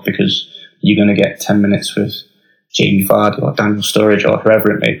Mondial up, because you're going to get 10 minutes with Jamie Vardy or Daniel Sturridge or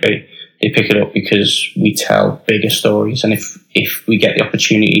whoever it may be. They pick it up because we tell bigger stories, and if we get the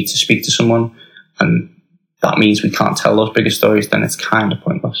opportunity to speak to someone and that means we can't tell those bigger stories, then it's kind of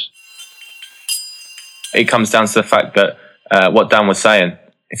pointless. It comes down to the fact that what Dan was saying,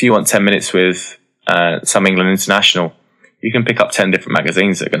 if you want 10 minutes with some England international, you can pick up 10 different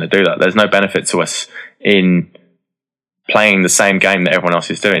magazines that are going to do that. There's no benefit to us in playing the same game that everyone else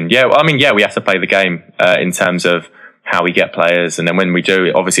is doing. Yeah, we have to play the game in terms of how we get players, and then when we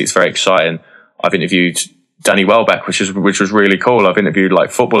do, obviously it's very exciting. I've interviewed Danny Welbeck, which was really cool. I've interviewed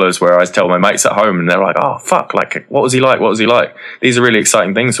like footballers where I tell my mates at home and they're like, oh fuck, like what was he like? What was he like? These are really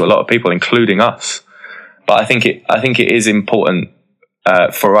exciting things to a lot of people, including us. But I think it is important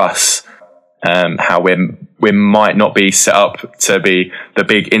for us how we might not be set up to be the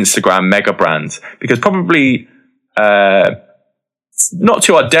big Instagram mega brand, because probably not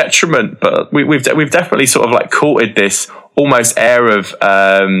to our detriment, but we've definitely sort of like courted this almost air of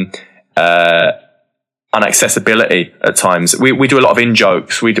unaccessibility at times. We do a lot of in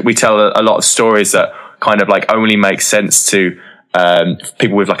jokes. We tell a lot of stories that kind of like only make sense to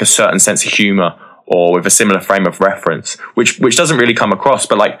people with like a certain sense of humor or with a similar frame of reference, which doesn't really come across.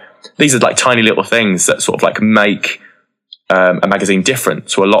 But like these are like tiny little things that sort of like make a magazine different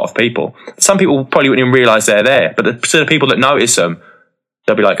to a lot of people. Some people probably wouldn't even realise they're there, but to the people that notice them,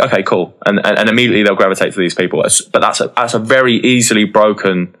 they'll be like, okay, cool, and immediately they'll gravitate to these people. But that's a very easily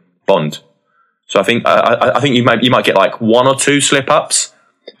broken bond. So I think you might get like one or two slip ups,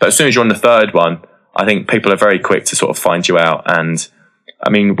 but as soon as you're on the third one, I think people are very quick to sort of find you out. And I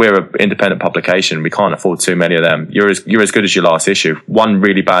mean, we're an independent publication; we can't afford too many of them. You're as good as your last issue. One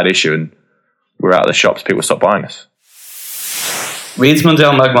really bad issue, and we're out of the shops. People stop buying us. Reed's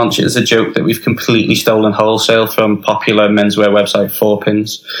Mondial Mag Launch is a joke that we've completely stolen wholesale from popular menswear website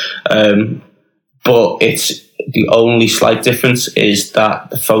 4Pins. But it's the only slight difference is that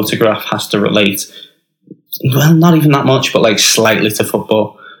the photograph has to relate, well, not even that much, but like slightly to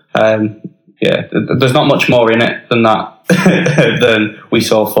football. There's not much more in it than that. Than we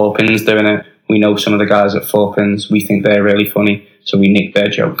saw 4Pins doing it. We know some of the guys at 4Pins. We think they're really funny, so we nicked their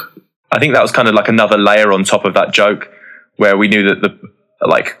joke. I think that was kind of like another layer on top of that joke, where we knew that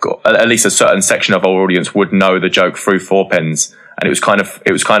at least a certain section of our audience would know the joke through 4Pins, and it was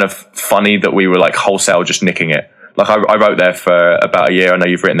kind of funny that we were like wholesale just nicking it. Like I wrote there for about a year. I know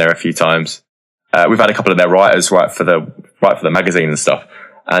you've written there a few times. We've had a couple of their writers write for the magazine and stuff,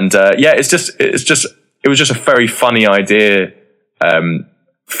 and it was just a very funny idea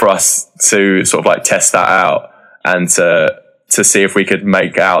for us to sort of like test that out and to see if we could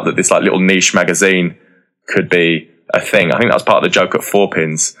make out that this like little niche magazine could be a thing. I think that was part of the joke at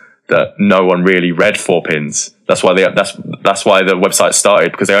 4Pins, that no one really read 4Pins. That's why the website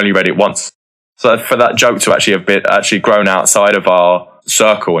started, because they only read it once. So for that joke to actually have grown outside of our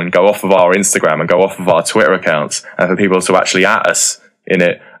circle and go off of our Instagram and go off of our Twitter accounts, and for people to actually at us in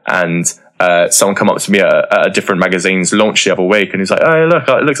it, and someone come up to me at a different magazine's launch the other week and he's like, "Oh, look,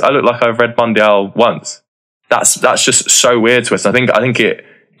 I look like I've read Mondial once." That's just so weird to us. I think it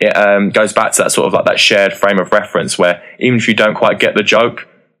goes back to that sort of like that shared frame of reference, where even if you don't quite get the joke,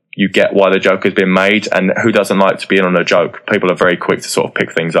 you get why the joke has been made, and who doesn't like to be in on a joke? People are very quick to sort of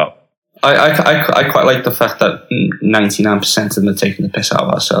pick things up. I quite like the fact that 99% of them are taking the piss out of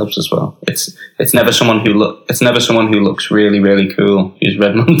ourselves as well. It's never someone who looks really, really cool who's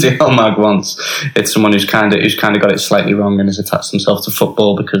read Mondial Mag once. It's someone who's kind of got it slightly wrong and has attached themselves to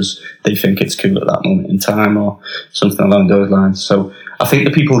football because they think it's cool at that moment in time or something along those lines. So I think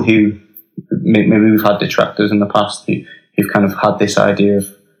the people who maybe we've had detractors in the past who've kind of had this idea of,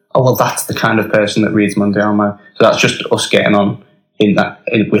 oh well, that's the kind of person that reads Mondial Mag. So that's just us getting on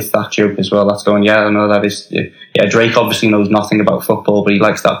with that joke as well. That's going, yeah, I know that is. Yeah, Drake obviously knows nothing about football, but he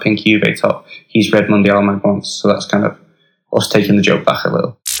likes that pink Juve top. He's read Mundial Mag once, so that's kind of us taking the joke back a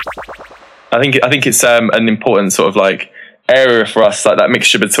little. I think it's an important sort of like area for us, like that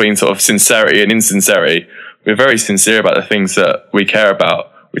mixture between sort of sincerity and insincerity. We're very sincere about the things that we care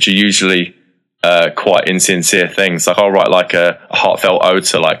about, which are usually quite insincere things. Like I'll write like a heartfelt ode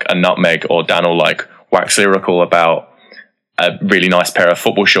to like a Nutmeg, or Dan will like wax lyrical about a really nice pair of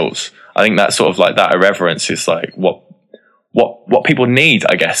football shorts. I think that sort of like that irreverence is like what people need,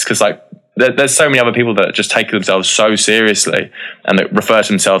 I guess, because like there's so many other people that just take themselves so seriously and that refer to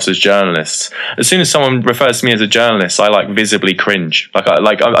themselves as journalists. As soon as someone refers to me as a journalist, I like visibly cringe. I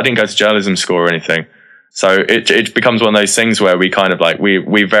didn't go to journalism school or anything, so it becomes one of those things where we kind of like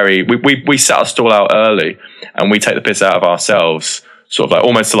we set our stall out early and we take the piss out of ourselves, sort of like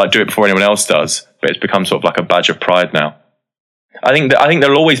almost to like do it before anyone else does. But it's become sort of like a badge of pride now. I think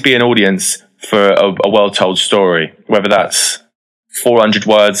there'll always be an audience for a well-told story, whether that's 400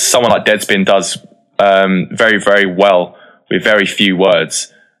 words. Someone like Deadspin does very, very well with very few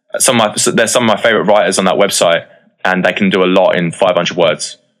words. There's some of my favorite writers on that website, and they can do a lot in 500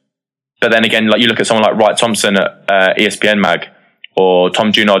 words. But then again, like you look at someone like Wright Thompson at ESPN Mag, or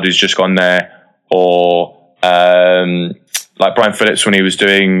Tom Junod, who's just gone there, or like Brian Phillips when he was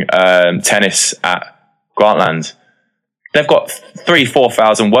doing tennis at Grantland. They've got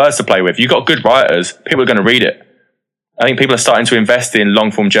 3,000-4,000 words to play with. You've got good writers. People are going to read it. I think people are starting to invest in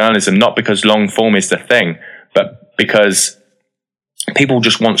long-form journalism, not because long-form is the thing, but because people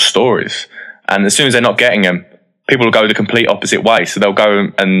just want stories. And as soon as they're not getting them, people will go the complete opposite way. So they'll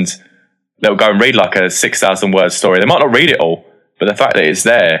go and read like a 6,000-word story. They might not read it all, but the fact that it's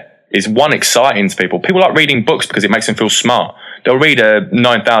there is, one, exciting to people. People like reading books because it makes them feel smart. They'll read a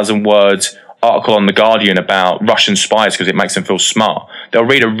 9,000-word article on The Guardian about Russian spies because it makes them feel smart. They'll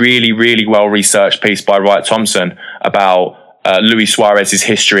read a really, really well-researched piece by Wright Thompson about Luis Suarez's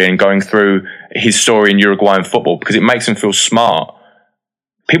history and going through his story in Uruguayan football because it makes them feel smart.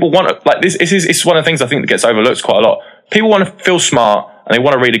 People want, like, this is one of the things I think that gets overlooked quite a lot. People want to feel smart and they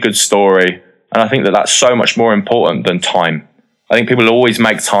want to read a good story, and I think that that's so much more important than time. I think people always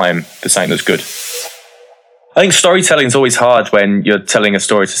make time for something that's good. I think storytelling is always hard when you're telling a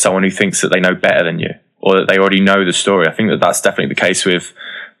story to someone who thinks that they know better than you, or that they already know the story. I think that that's definitely the case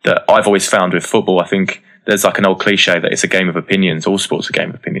that I've always found with football. I think there's like an old cliche that it's a game of opinions. All sports are a game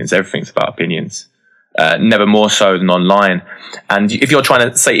of opinions. Everything's about opinions. Never more so than online. And if you're trying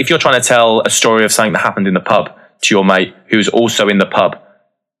to tell a story of something that happened in the pub to your mate who's also in the pub,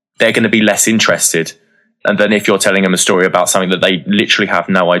 they're going to be less interested. And then if you're telling them a story about something that they literally have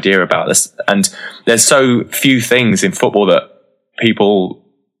no idea about. And there's so few things in football that people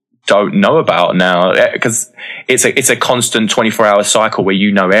don't know about now, because it's a constant 24-hour cycle where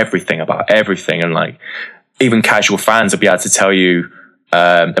you know everything about everything. And like even casual fans will be able to tell you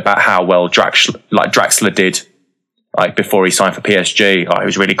about how well Draxler did, like before he signed for PSG. Like he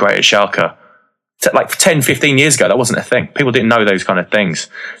was really great at Schalke. Like 10, 15 years ago, that wasn't a thing. People didn't know those kind of things.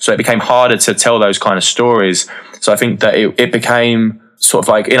 So it became harder to tell those kind of stories. So I think that it became sort of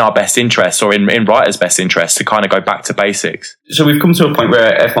like in our best interest, or in writers' best interest, to kind of go back to basics. So we've come to a point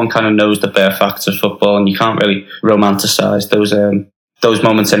where everyone kind of knows the bare facts of football, and you can't really romanticize those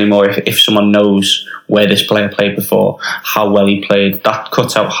moments anymore. If someone knows where this player played before, how well he played, that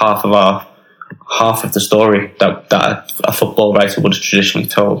cuts out half of the story that a football writer would have traditionally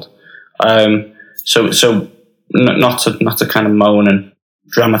told. So not to kind of moan and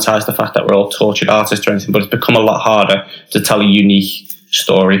dramatise the fact that we're all tortured artists or anything, but it's become a lot harder to tell a unique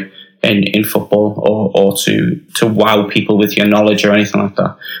story in football, or to wow people with your knowledge or anything like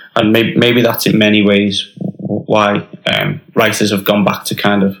that. And maybe that's in many ways why writers have gone back to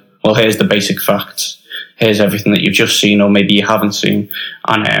kind of, well, here's the basic facts, here's everything that you've just seen or maybe you haven't seen,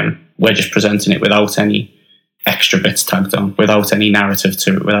 and we're just presenting it without any extra bits tagged on, without any narrative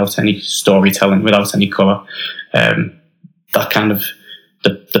to it, without any storytelling, without any colour. That kind of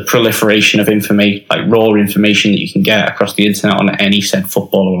the proliferation of information, like raw information that you can get across the internet on any said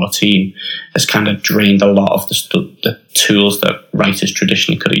footballer or team, has kind of drained a lot of the tools that writers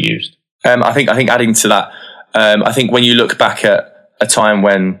traditionally could have used. I think adding to that, I think when you look back at a time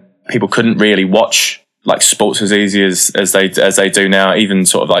when people couldn't really watch like sports as easy as they do now, even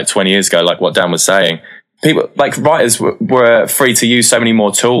sort of like 20 years ago, like what Dan was saying, people like writers were free to use so many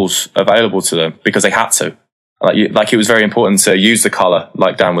more tools available to them because they had to. Like it was very important to use the colour,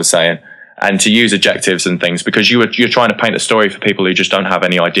 like Dan was saying, and to use adjectives and things, because you're trying to paint a story for people who just don't have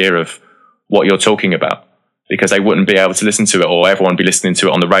any idea of what you're talking about, because they wouldn't be able to listen to it, or everyone would be listening to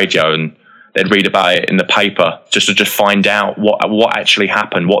it on the radio, and they'd read about it in the paper just to find out what actually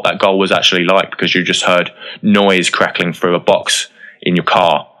happened, what that goal was actually like, because you just heard noise crackling through a box in your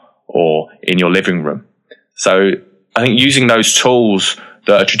car or in your living room. So I think using those tools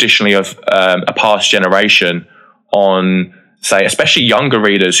that are traditionally of a past generation on, say, especially younger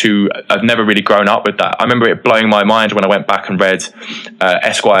readers who have never really grown up with that. I remember it blowing my mind when I went back and read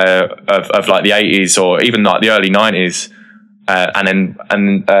Esquire of like the 80s or even like the early 90s.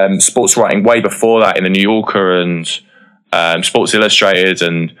 And sports writing way before that in the New Yorker and Sports Illustrated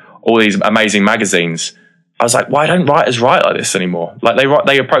and all these amazing magazines. I was like, why don't writers write like this anymore? Like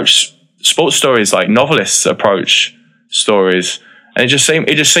they approach sports stories like novelists approach stories, and it just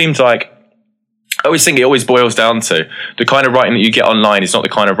seemed like, I always think it always boils down to the kind of writing that you get online is not the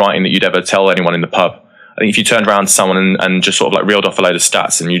kind of writing that you'd ever tell anyone in the pub. I think if you turned around to someone and just sort of like reeled off a load of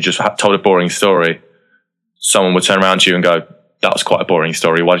stats and you just told a boring story, someone would turn around to you and go, that was quite a boring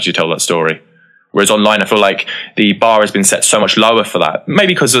story. Why did you tell that story? Whereas online, I feel like the bar has been set so much lower for that.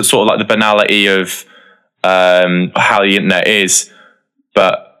 Maybe because it's sort of like the banality of how the internet is.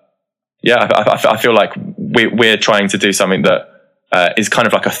 But yeah, I feel like we're trying to do something that is kind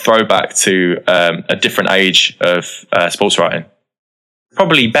of like a throwback to a different age of sports writing.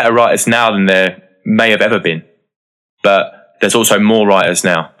 Probably better writers now than there may have ever been. But there's also more writers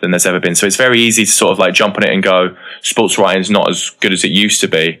now than there's ever been. So it's very easy to sort of like jump on it and go, sports writing is not as good as it used to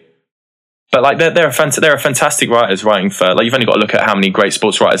be. But like there are fantastic writers writing for, like, you've only got to look at how many great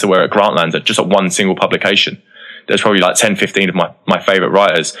sports writers there were at Grantland, just at one single publication. There's probably like 10, 15 of my favourite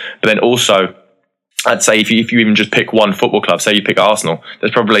writers. But then also, I'd say if you even just pick one football club, say you pick Arsenal,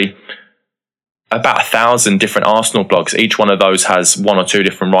 there's probably about 1,000 different Arsenal blogs. Each one of those has one or two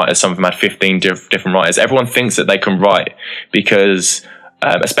different writers. Some of them had 15 different writers. Everyone thinks that they can write because,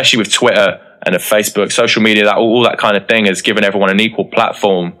 especially with Twitter and Facebook, social media, that all that kind of thing has given everyone an equal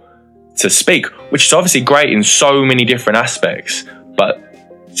platform to speak, which is obviously great in so many different aspects. But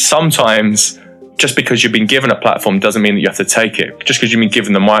sometimes just because you've been given a platform doesn't mean that you have to take it. Just because you've been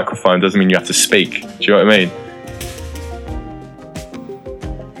given the microphone doesn't mean you have to speak. Do you know what I mean?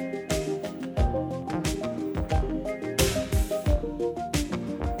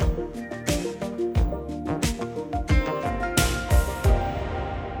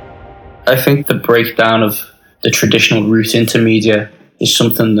 I think the breakdown of the traditional route into media is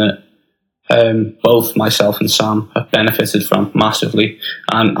something that both myself and Sam have benefited from massively,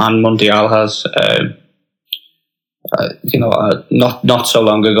 and Mundial has. Not so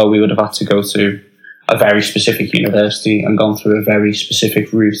long ago, we would have had to go to a very specific university and gone through a very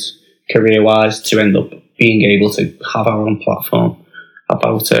specific route career-wise to end up being able to have our own platform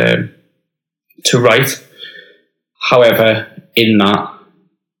about to write. However, in that,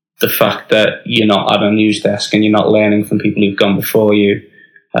 the fact that you're not at a news desk and you're not learning from people who've gone before you,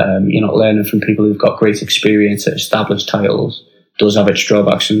 you're not learning from people who've got great experience at established titles, does have its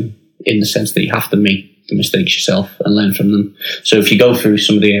drawbacks in the sense that you have to make the mistakes yourself and learn from them. So if you go through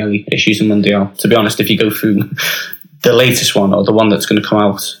some of the early issues in Mundial, to be honest, if you go through the latest one or the one that's going to come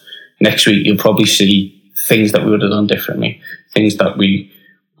out next week, you'll probably see things that we would have done differently, things that we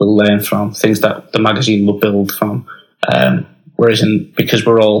will learn from, things that the magazine will build from. Whereas because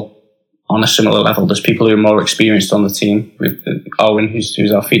we're all on a similar level, there's people who are more experienced on the team. With Owen,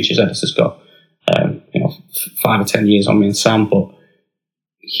 who's our features editor, has got 5 or 10 years on me and Sam, but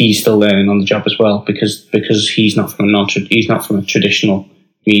he's still learning on the job as well because he's not from a traditional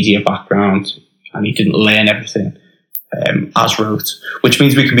media background and he didn't learn everything as wrote, which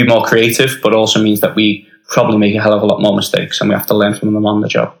means we can be more creative, but also means that we probably make a hell of a lot more mistakes and we have to learn from them on the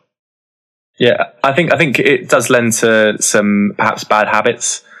job. Yeah, I think it does lend to some perhaps bad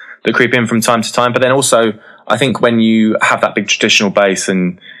habits that creep in from time to time. But then also, I think when you have that big traditional base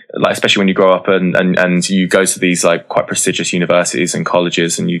and like, especially when you grow up and you go to these like quite prestigious universities and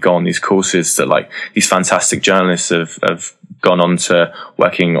colleges and you go on these courses that like these fantastic journalists have gone on to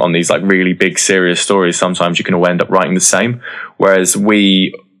working on these like really big serious stories, sometimes you can all end up writing the same. Whereas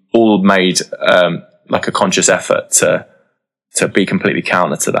we all made like a conscious effort to be completely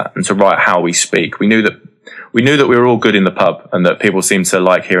counter to that and to write how we speak. We knew that we were all good in the pub and that people seemed to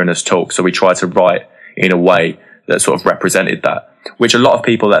like hearing us talk. So we tried to write in a way that sort of represented that, which a lot of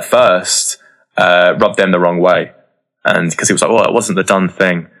people at first rubbed them the wrong way. And because it was like, well, it wasn't the done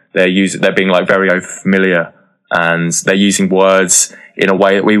thing. They're being like very overfamiliar and they're using words in a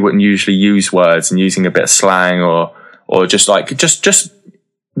way that we wouldn't usually use words and using a bit of slang or just like, just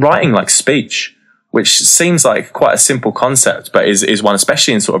writing like speech, which seems like quite a simple concept, but is one,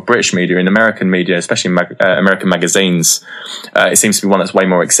 especially in sort of British media, in American media, especially in American magazines, it seems to be one that's way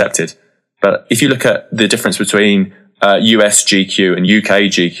more accepted. But if you look at the difference between US GQ and UK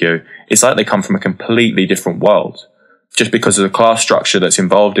GQ, it's like they come from a completely different world, just because of the class structure that's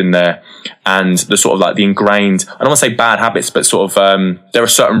involved in there, and the sort of like the ingrained, I don't want to say bad habits, but sort of there are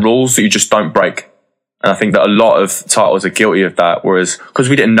certain rules that you just don't break. And I think that a lot of titles are guilty of that, whereas because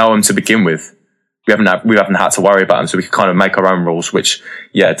we didn't know them to begin with, we haven't had to worry about them, so we can kind of make our own rules, which,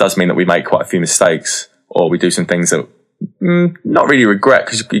 yeah, it does mean that we make quite a few mistakes, or we do some things that not really regret,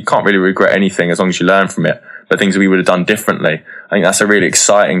 because you can't really regret anything as long as you learn from it, but things that we would have done differently. I think that's a really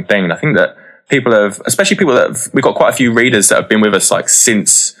exciting thing. And I think that we've got quite a few readers that have been with us like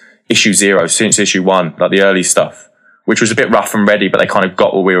since issue 0, since issue 1, like the early stuff, which was a bit rough and ready, but they kind of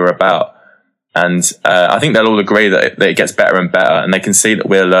got what we were about. And I think they'll all agree that it gets better and better, and they can see that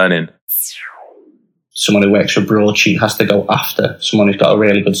we're learning. Someone who works for Broadsheet has to go after someone who's got a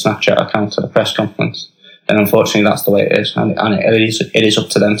really good Snapchat account at a press conference. And unfortunately, that's the way it is. And it is up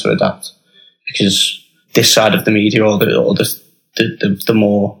to them to adapt, because this side of the media, or the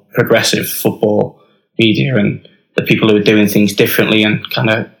more progressive football media, and the people who are doing things differently and kind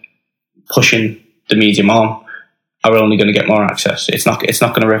of pushing the medium on, are only going to get more access. It's not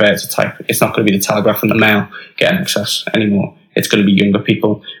going to revert to type. It's not going to be the Telegraph and the Mail getting access anymore. It's going to be younger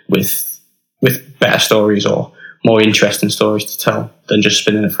people with better stories or more interesting stories to tell than just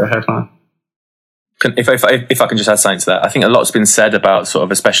spinning it for a headline. If I can just add something to that, I think a lot's been said about sort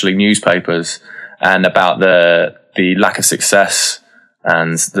of especially newspapers and about the lack of success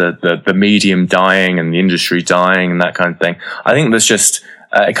and the medium dying and the industry dying and that kind of thing. I think there's just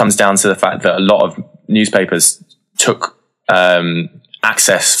it comes down to the fact that a lot of newspapers took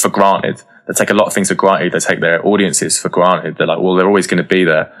access for granted. They take a lot of things for granted. They take their audiences for granted. They're like, well, they're always going to be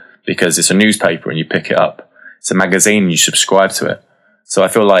there because it's a newspaper and you pick it up. It's a magazine and you subscribe to it. So I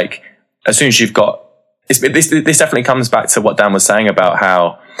feel like as soon as you've got this definitely comes back to what Dan was saying about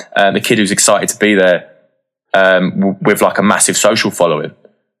how the kid who's excited to be there with like a massive social following,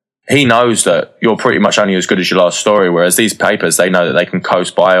 he knows that you're pretty much only as good as your last story, whereas these papers, they know that they can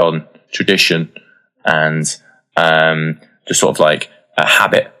coast by on tradition and just sort of like a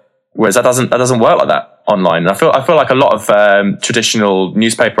habit, whereas that doesn't work like that online. And I feel like a lot of traditional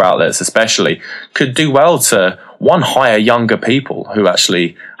newspaper outlets especially could do well to hire younger people who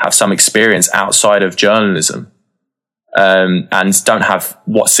actually have some experience outside of journalism, and don't have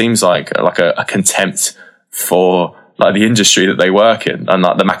what seems like a contempt for like the industry that they work in and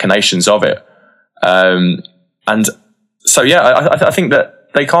like the machinations of it. And so, yeah, I think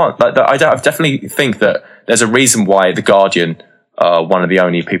that they can't, like, I definitely think that there's a reason why The Guardian are one of the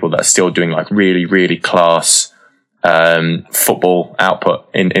only people that are still doing like really, really class football output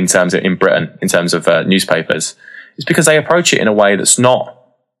in terms of in Britain, in terms of newspapers. It's because they approach it in a way that's not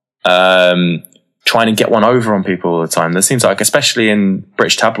trying to get one over on people all the time. There seems like, especially in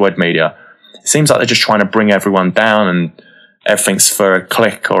British tabloid media, it seems like they're just trying to bring everyone down and everything's for a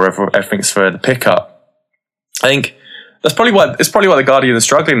click or everything's for the pickup. I think it's probably why The Guardian is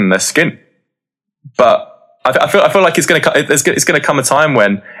struggling in their skin. But I feel like it's going to come a time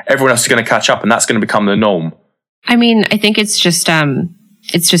when everyone else is going to catch up, and that's going to become the norm. I mean, I think it's just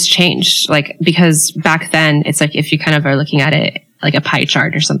changed, like, because back then it's like, if you kind of are looking at it like a pie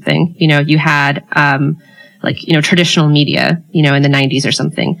chart or something, you know, you had, like, you know, traditional media, you know, in the 90s or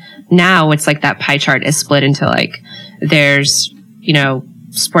something. Now it's like that pie chart is split into like, there's, you know,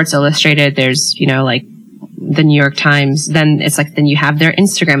 Sports Illustrated, there's, you know, like the New York Times, then it's like, then you have their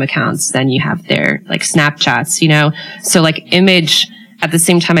Instagram accounts, then you have their like Snapchats, you know? So like image, at the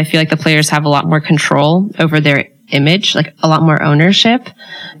same time, I feel like the players have a lot more control over their image, like a lot more ownership.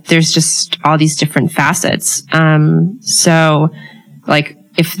 There's just all these different facets. So like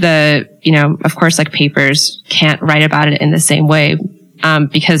if you know, of course, like papers can't write about it in the same way,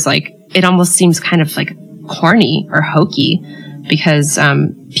 because like it almost seems kind of like corny or hokey, because,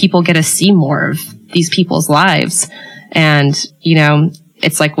 people get to see more of these people's lives. And, you know,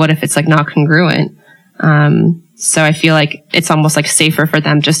 it's like, what if it's like not congruent? So I feel like it's almost like safer for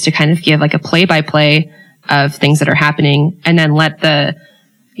them just to kind of give like a play-by-play of things that are happening, and then let the,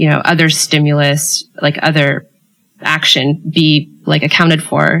 you know, other stimulus, like other action be like accounted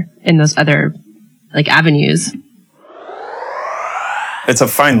for in those other like avenues. It's a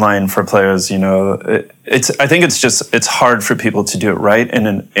fine line for players, you know. I think it's hard for people to do it right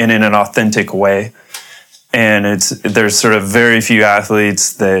and in an authentic way. And there's sort of very few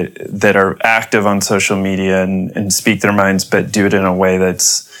athletes that are active on social media and speak their minds, but do it in a way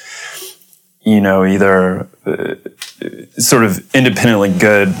that's, you know, either sort of independently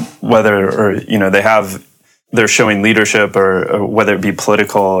good, or, you know, they're showing leadership or whether it be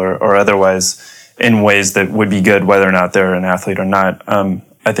political or otherwise in ways that would be good, whether or not they're an athlete or not.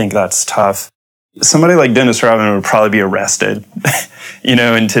 I think that's tough. somebody like Dennis Rodman would probably be arrested,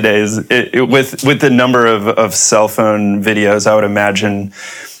 in today's, with the number of cell phone videos, I would imagine,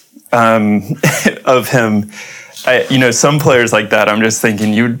 of him. Some players like that, I'm just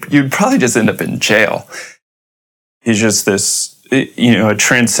thinking you'd probably just end up in jail. He's just this, a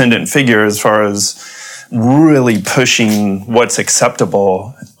transcendent figure as far as really pushing what's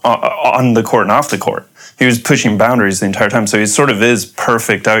acceptable on the court and off the court. He was pushing boundaries the entire time. So he sort of is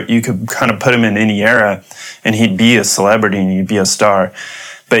perfect. You could kind of put him in any era and he'd be a celebrity and he'd be a star.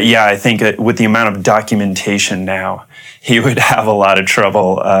 But yeah, I think with the amount of documentation now, he would have a lot of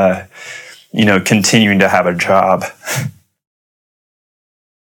trouble, continuing to have a job.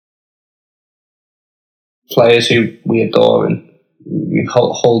 Players who we adore and we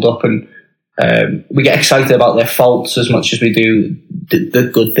hold up, and we get excited about their faults as much as we do the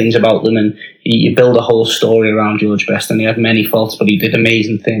good things about them. And you build a whole story around George Best, and he had many faults, but he did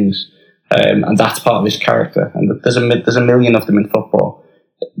amazing things, and that's part of his character. And there's a million of them in football.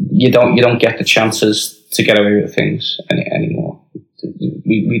 You don't get the chances to get away with things anymore.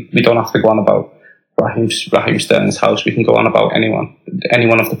 We don't have to go on about Raheem Sterling's house. We can go on about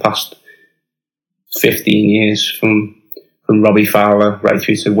anyone of the past 15 years, from Robbie Fowler right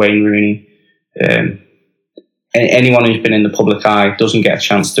through to Wayne Rooney. Anyone who's been in the public eye doesn't get a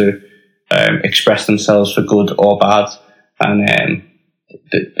chance to express themselves for good or bad, and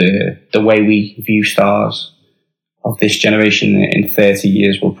the way we view stars of this generation in 30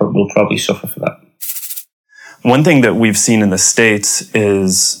 years will probably suffer for that. One thing that we've seen in the States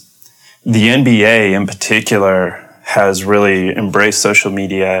is the NBA in particular has really embraced social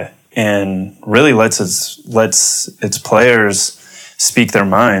media and really lets its players speak their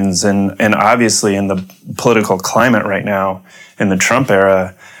minds. And obviously in the political climate right now, in the Trump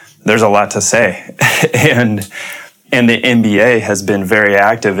era, there's a lot to say. and the NBA has been very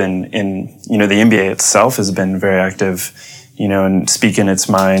active in the NBA itself has been very active, in speaking its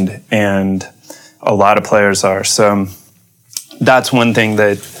mind. And a lot of players are. So that's one thing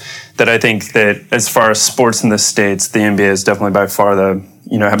that I think that as far as sports in the States, the NBA is definitely by far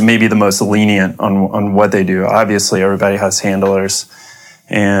maybe the most lenient on what they do. Obviously, everybody has handlers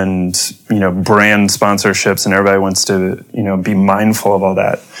and, brand sponsorships, and everybody wants to, be mindful of all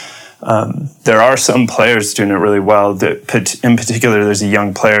that. There are some players doing it really well. In particular, there's a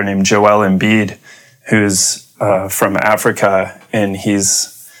young player named Joel Embiid who's from Africa, and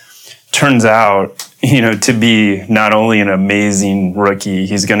turns out, to be not only an amazing rookie,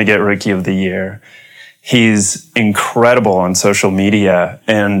 he's going to get Rookie of the Year. He's incredible on social media,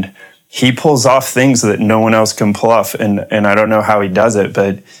 and he pulls off things that no one else can pull off. And I don't know how he does it,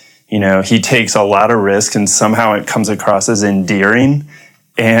 but, he takes a lot of risk, and somehow it comes across as endearing.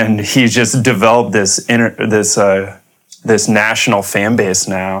 And he's just developed this national fan base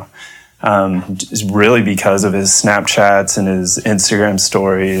now. Really because of his Snapchats and his Instagram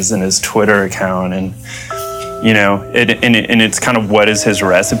stories and his Twitter account. And, and it's kind of, what is his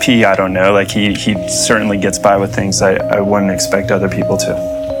recipe? I don't know. Like he certainly gets by with things I wouldn't expect other people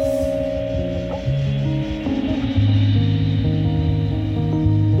to.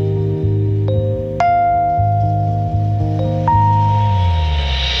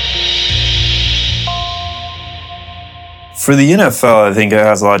 For the NFL, I think it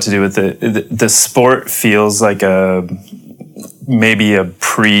has a lot to do with the sport feels like maybe a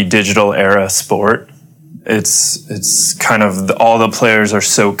pre-digital era sport. It's kind of all the players are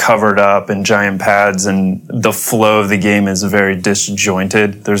so covered up in giant pads, and the flow of the game is very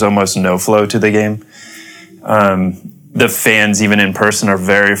disjointed. There's almost no flow to the game. The fans, even in person, are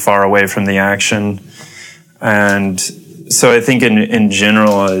very far away from the action, and so I think in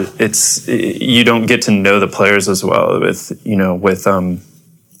general, you don't get to know the players as well with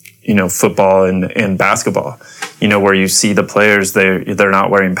football and basketball, where you see the players, they're not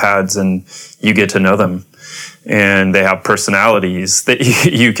wearing pads, and you get to know them, and they have personalities that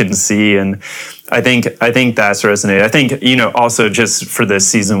you can see. And I think that's resonated. I think, also just for this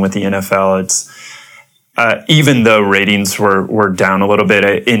season with the NFL, it's, even though ratings were down a little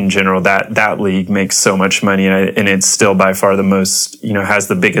bit in general, that league makes so much money, and it's still by far the most, has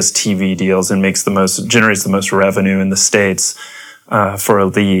the biggest TV deals and generates the most revenue in the States, for a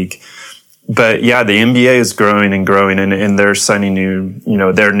league. But yeah, the NBA is growing and growing, and they're signing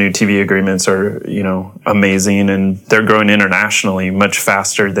their new TV agreements are, amazing, and they're growing internationally much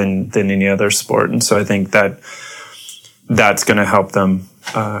faster than any other sport. And so I think that's going to help them,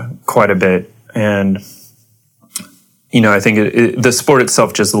 quite a bit. And, I think the sport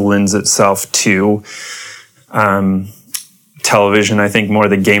itself just lends itself to television. I think more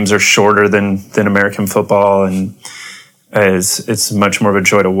the games are shorter than American football, and it's much more of a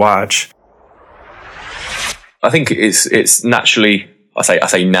joy to watch. I think it's naturally, I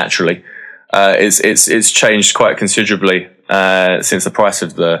say naturally, it's changed quite considerably since the price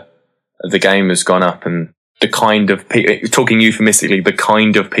of the game has gone up, and the kind of talking euphemistically, the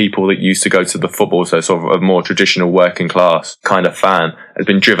kind of people that used to go to the football, so sort of a more traditional working class kind of fan, has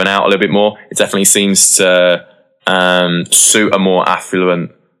been driven out a little bit more. It definitely seems to suit a more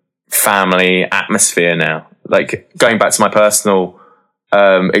affluent family atmosphere now. Like, going back to my personal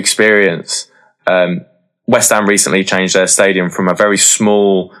experience, West Ham recently changed their stadium from a very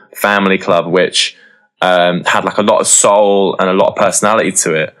small family club, which had like a lot of soul and a lot of personality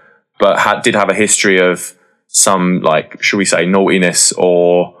to it, but did have a history of some, like, should we say, naughtiness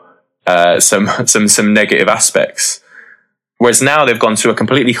or some negative aspects. Whereas now they've gone to a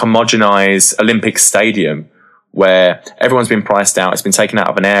completely homogenized Olympic stadium where everyone's been priced out. It's been taken out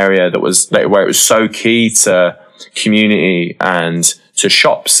of an area where it was so key to community and to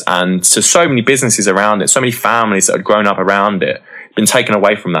shops and to so many businesses around it, so many families that had grown up around it. It's been taken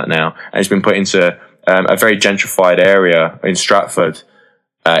away from that now, and it's been put into a very gentrified area in Stratford,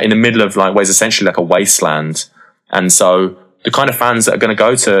 in the middle of like what is essentially like a wasteland. And so the kind of fans that are going to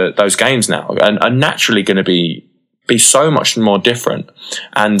go to those games now are naturally going to be so much more different.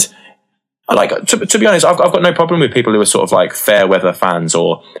 And like, to be honest, I've got no problem with people who are sort of like fair weather fans,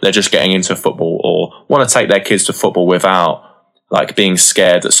 or they're just getting into football, or want to take their kids to football without like being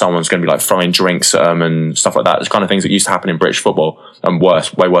scared that someone's going to be like throwing drinks at them and stuff like that. It's kind of things that used to happen in British football, and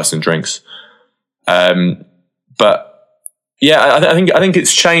way worse than drinks. But yeah, I think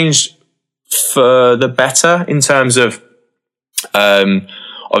it's changed for the better in terms of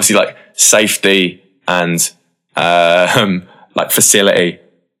obviously like safety and like facility,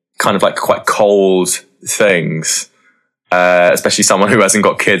 kind of like quite cold things. Especially someone who hasn't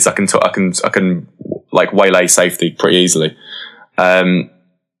got kids, I can like waylay safety pretty easily. But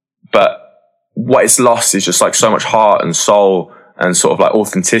what it's lost is just like so much heart and soul and sort of like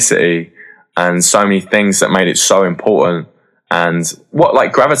authenticity and so many things that made it so important, and what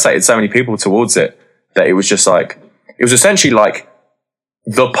like gravitated so many people towards it, that it was just like, it was essentially like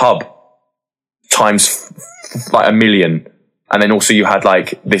the pub times like a million. And then also you had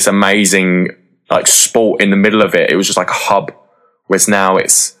like this amazing like sport in the middle of it. It was just like a hub, whereas now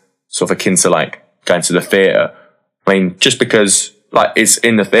it's sort of akin to like going to the theatre. I mean, just because like it's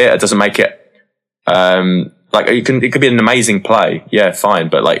in the theatre doesn't make it like it could be an amazing play, yeah, fine,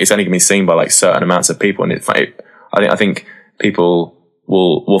 but like it's only going to be seen by like certain amounts of people, and I think people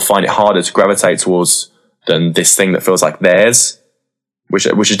will find it harder to gravitate towards than this thing that feels like theirs, which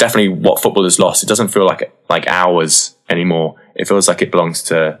is definitely what football has lost. It doesn't feel like ours anymore. It feels like it belongs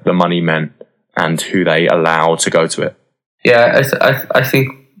to the money men and who they allow to go to it. Yeah, I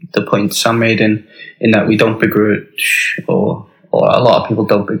think the point Sam made in that we don't begrudge, or a lot of people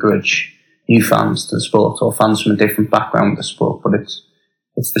don't begrudge new fans to the sport, or fans from a different background with the sport, but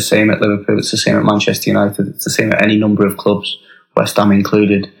it's the same at Liverpool, it's the same at Manchester United, it's the same at any number of clubs, West Ham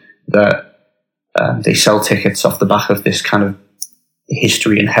included, that they sell tickets off the back of this kind of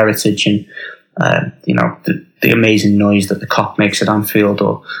history and heritage, and the amazing noise that the Kop makes at Anfield,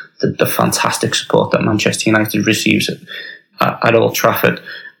 or the fantastic support that Manchester United receives at Old Trafford,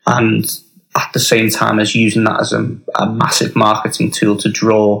 and at the same time as using that as a massive marketing tool to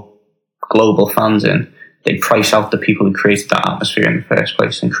draw global fans in, they price out the people who created that atmosphere in the first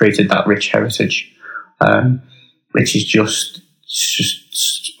place and created that rich heritage, which is just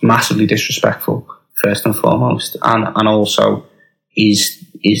massively disrespectful, first and foremost, and also is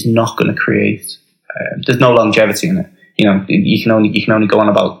not going to create. There's no longevity in it. You know, you can only go on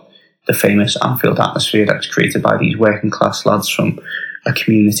about the famous Anfield atmosphere that's created by these working class lads from a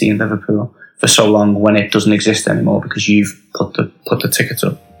community in Liverpool for so long, when it doesn't exist anymore because you've put the tickets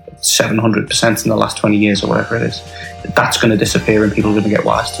up 700% in the last 20 years or whatever it is. That's going to disappear, and people are going to get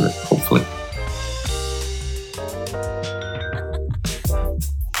wise to it, hopefully.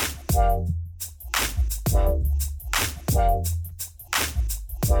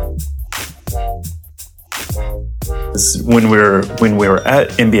 When we were at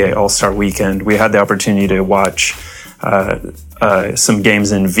NBA All-Star Weekend, we had the opportunity to watch some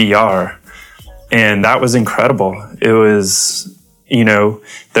games in VR, and that was incredible. It was,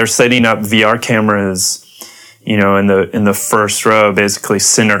 they're setting up VR cameras, in the first row, basically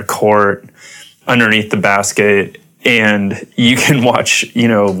center court, underneath the basket, and you can watch,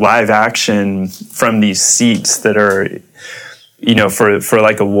 live action from these seats that are, for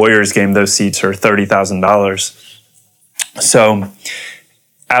like a Warriors game, those seats are $30,000. So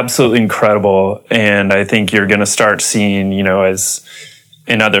absolutely incredible. And I think you're going to start seeing, as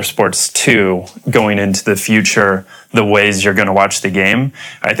in other sports too, going into the future, the ways you're going to watch the game,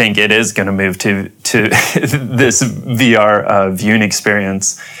 I think it is going to move to this VR viewing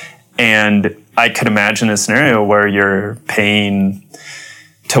experience. And I could imagine a scenario where you're paying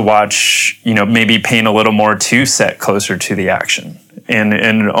to watch, maybe paying a little more to sit closer to the action,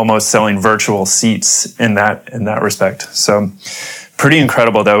 and almost selling virtual seats in that respect. So pretty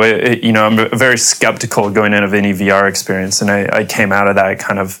incredible, though. I'm very skeptical going into any VR experience, and I came out of that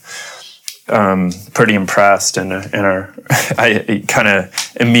kind of pretty impressed, and I kind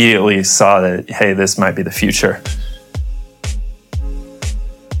of immediately saw that, hey, this might be the future.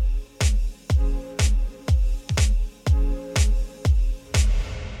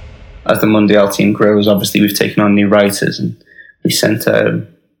 As the Mondial team grows, obviously we've taken on new writers, and we sent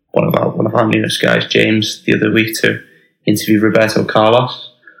one of our newest guys, James, the other week to interview Roberto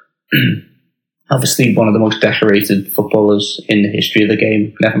Carlos. Obviously one of the most decorated footballers in the history of the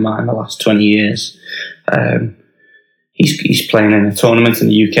game, never mind the last 20 years. He's playing in a tournament in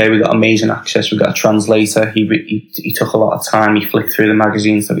the UK. We got amazing access. We got a translator. He took a lot of time. He flicked through the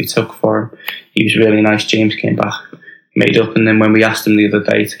magazines that we took for him. He was really nice. James came back, made up, and then when we asked him the other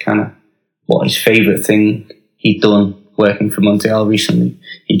day to kind of what his favourite thing he'd done working for Mondial recently,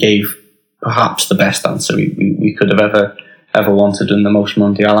 he gave perhaps the best answer we could have ever wanted, and the most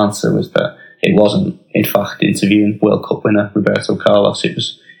Mondial answer was that it wasn't, in fact, interviewing World Cup winner Roberto Carlos. It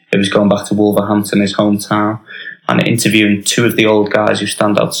was going back to Wolverhampton, his hometown, and interviewing two of the old guys who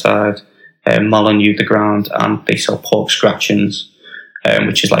stand outside Molineux the ground, and they sell pork scratchings,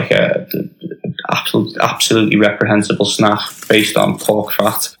 which is like a absolutely reprehensible snack based on pork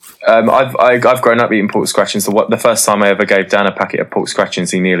fat. I've grown up eating pork scratchings. The first time I ever gave Dan a packet of pork scratchings,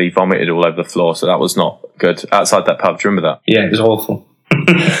 he nearly vomited all over the floor. So that was not good. Outside that pub, do you remember that? Yeah, it was awful.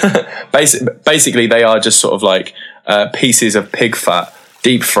 Basically, they are just sort of like pieces of pig fat,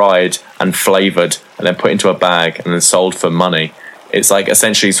 deep fried and flavoured, and then put into a bag and then sold for money. It's like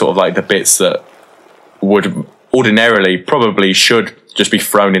essentially sort of like the bits that would ordinarily probably should just be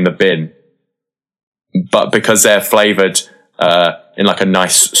thrown in the bin, but because they're flavoured in like a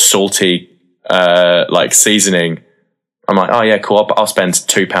nice salty like seasoning, I'm like, oh yeah, cool, I'll spend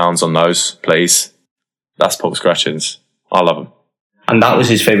 £2 on those, please. That's pork scratchings. I love them. And that was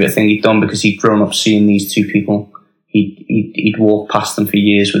his favourite thing he'd done, because he'd grown up seeing these two people. He'd walked past them for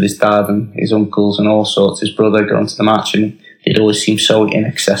years with his dad and his uncles and all sorts, his brother going to the match, and it always seemed so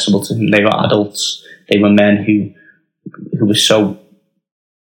inaccessible to him. They were adults. They were men who were so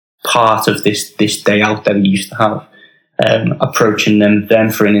part of this day out that he used to have. Approaching them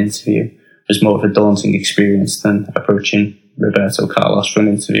then for an interview was more of a daunting experience than approaching Roberto Carlos for an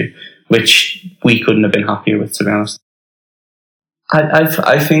interview, which we couldn't have been happier with, to be honest.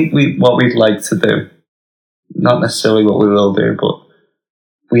 I think what we'd like to do, not necessarily what we will do, but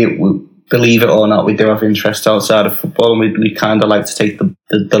we believe it or not, we do have interest outside of football, and we kind of like to take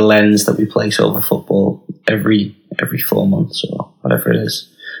the lens that we place over football every 4 months or whatever it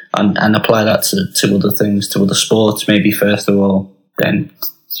is, and apply that to other things, to other sports, maybe first of all, then,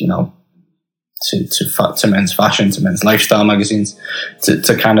 to men's fashion, to men's lifestyle magazines,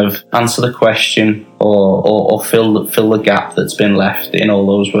 to kind of answer the question or fill the gap that's been left in all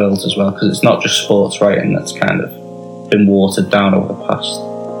those worlds as well, because it's not just sports writing that's kind of been watered down over the past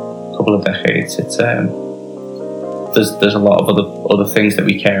couple of decades. It's there's a lot of other things that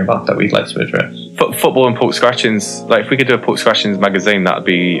we care about that we'd like to address. Football and pork scratchings. Like if we could do a pork scratchings magazine, that'd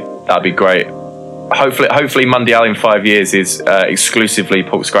be great. Hopefully Mondial in 5 years is exclusively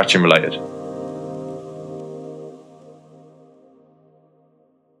pork scratching related.